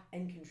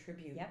and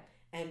contribute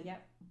and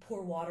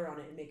pour water on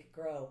it and make it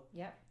grow.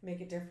 Make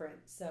it different.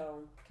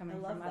 So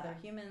coming from other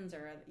humans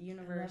or the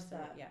universe.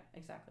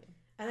 Exactly.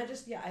 And I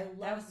just, I love that.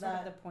 That was sort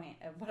of the point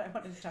of what I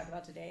wanted to talk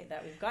about today,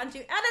 that we've gone to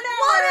an hour!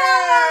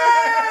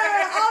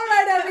 All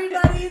right,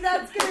 everybody,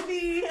 that's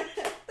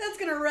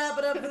going to wrap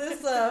it up for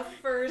this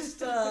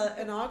first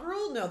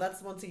inaugural. No,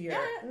 that's once a year.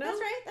 Yeah, no?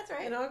 That's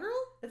right. Inaugural?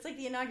 It's like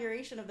the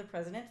inauguration of the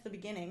president. It's the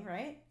beginning,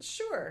 right?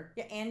 Sure.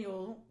 Yeah,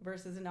 annual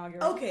versus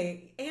inaugural.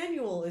 Okay,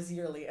 annual is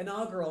yearly.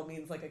 Inaugural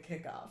means like a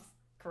kickoff.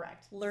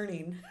 Correct.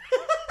 Learning.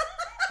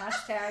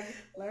 Hashtag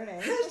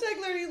learning.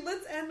 Hashtag learning.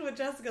 Let's end with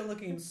Jessica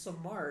looking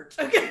smart.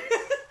 Okay.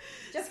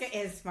 Jessica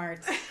is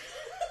smart.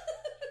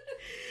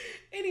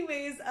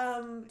 Anyways, did I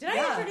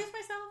introduce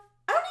myself?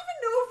 I don't even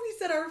know if we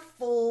said our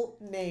full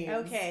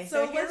names. Okay,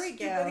 so here we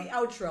go. Let's do the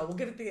outro. We'll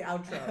give it the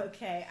outro.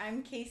 Okay,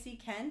 I'm Casey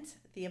Kent,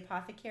 the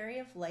Apothecary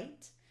of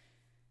Light.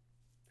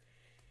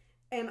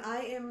 And I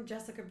am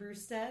Jessica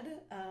Brewstead,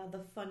 the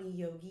Funny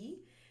Yogi.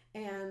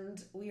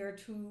 And we are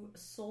two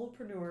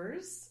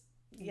soulpreneurs.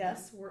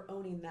 Yes, we're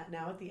owning that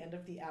now at the end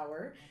of the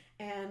hour.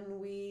 And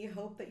we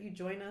hope that you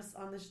join us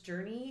on this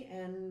journey.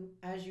 And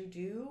as you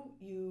do,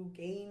 you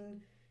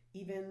gain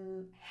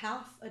even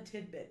half a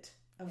tidbit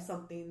of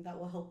something that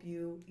will help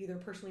you either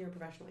personally or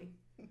professionally.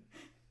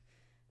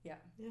 Yeah,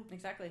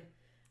 exactly.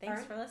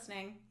 Thanks for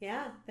listening.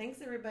 Yeah,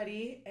 thanks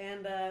everybody.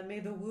 And may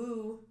the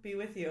woo be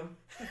with you.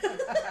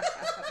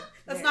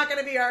 That's not going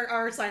to be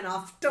our sign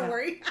off. Don't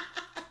worry.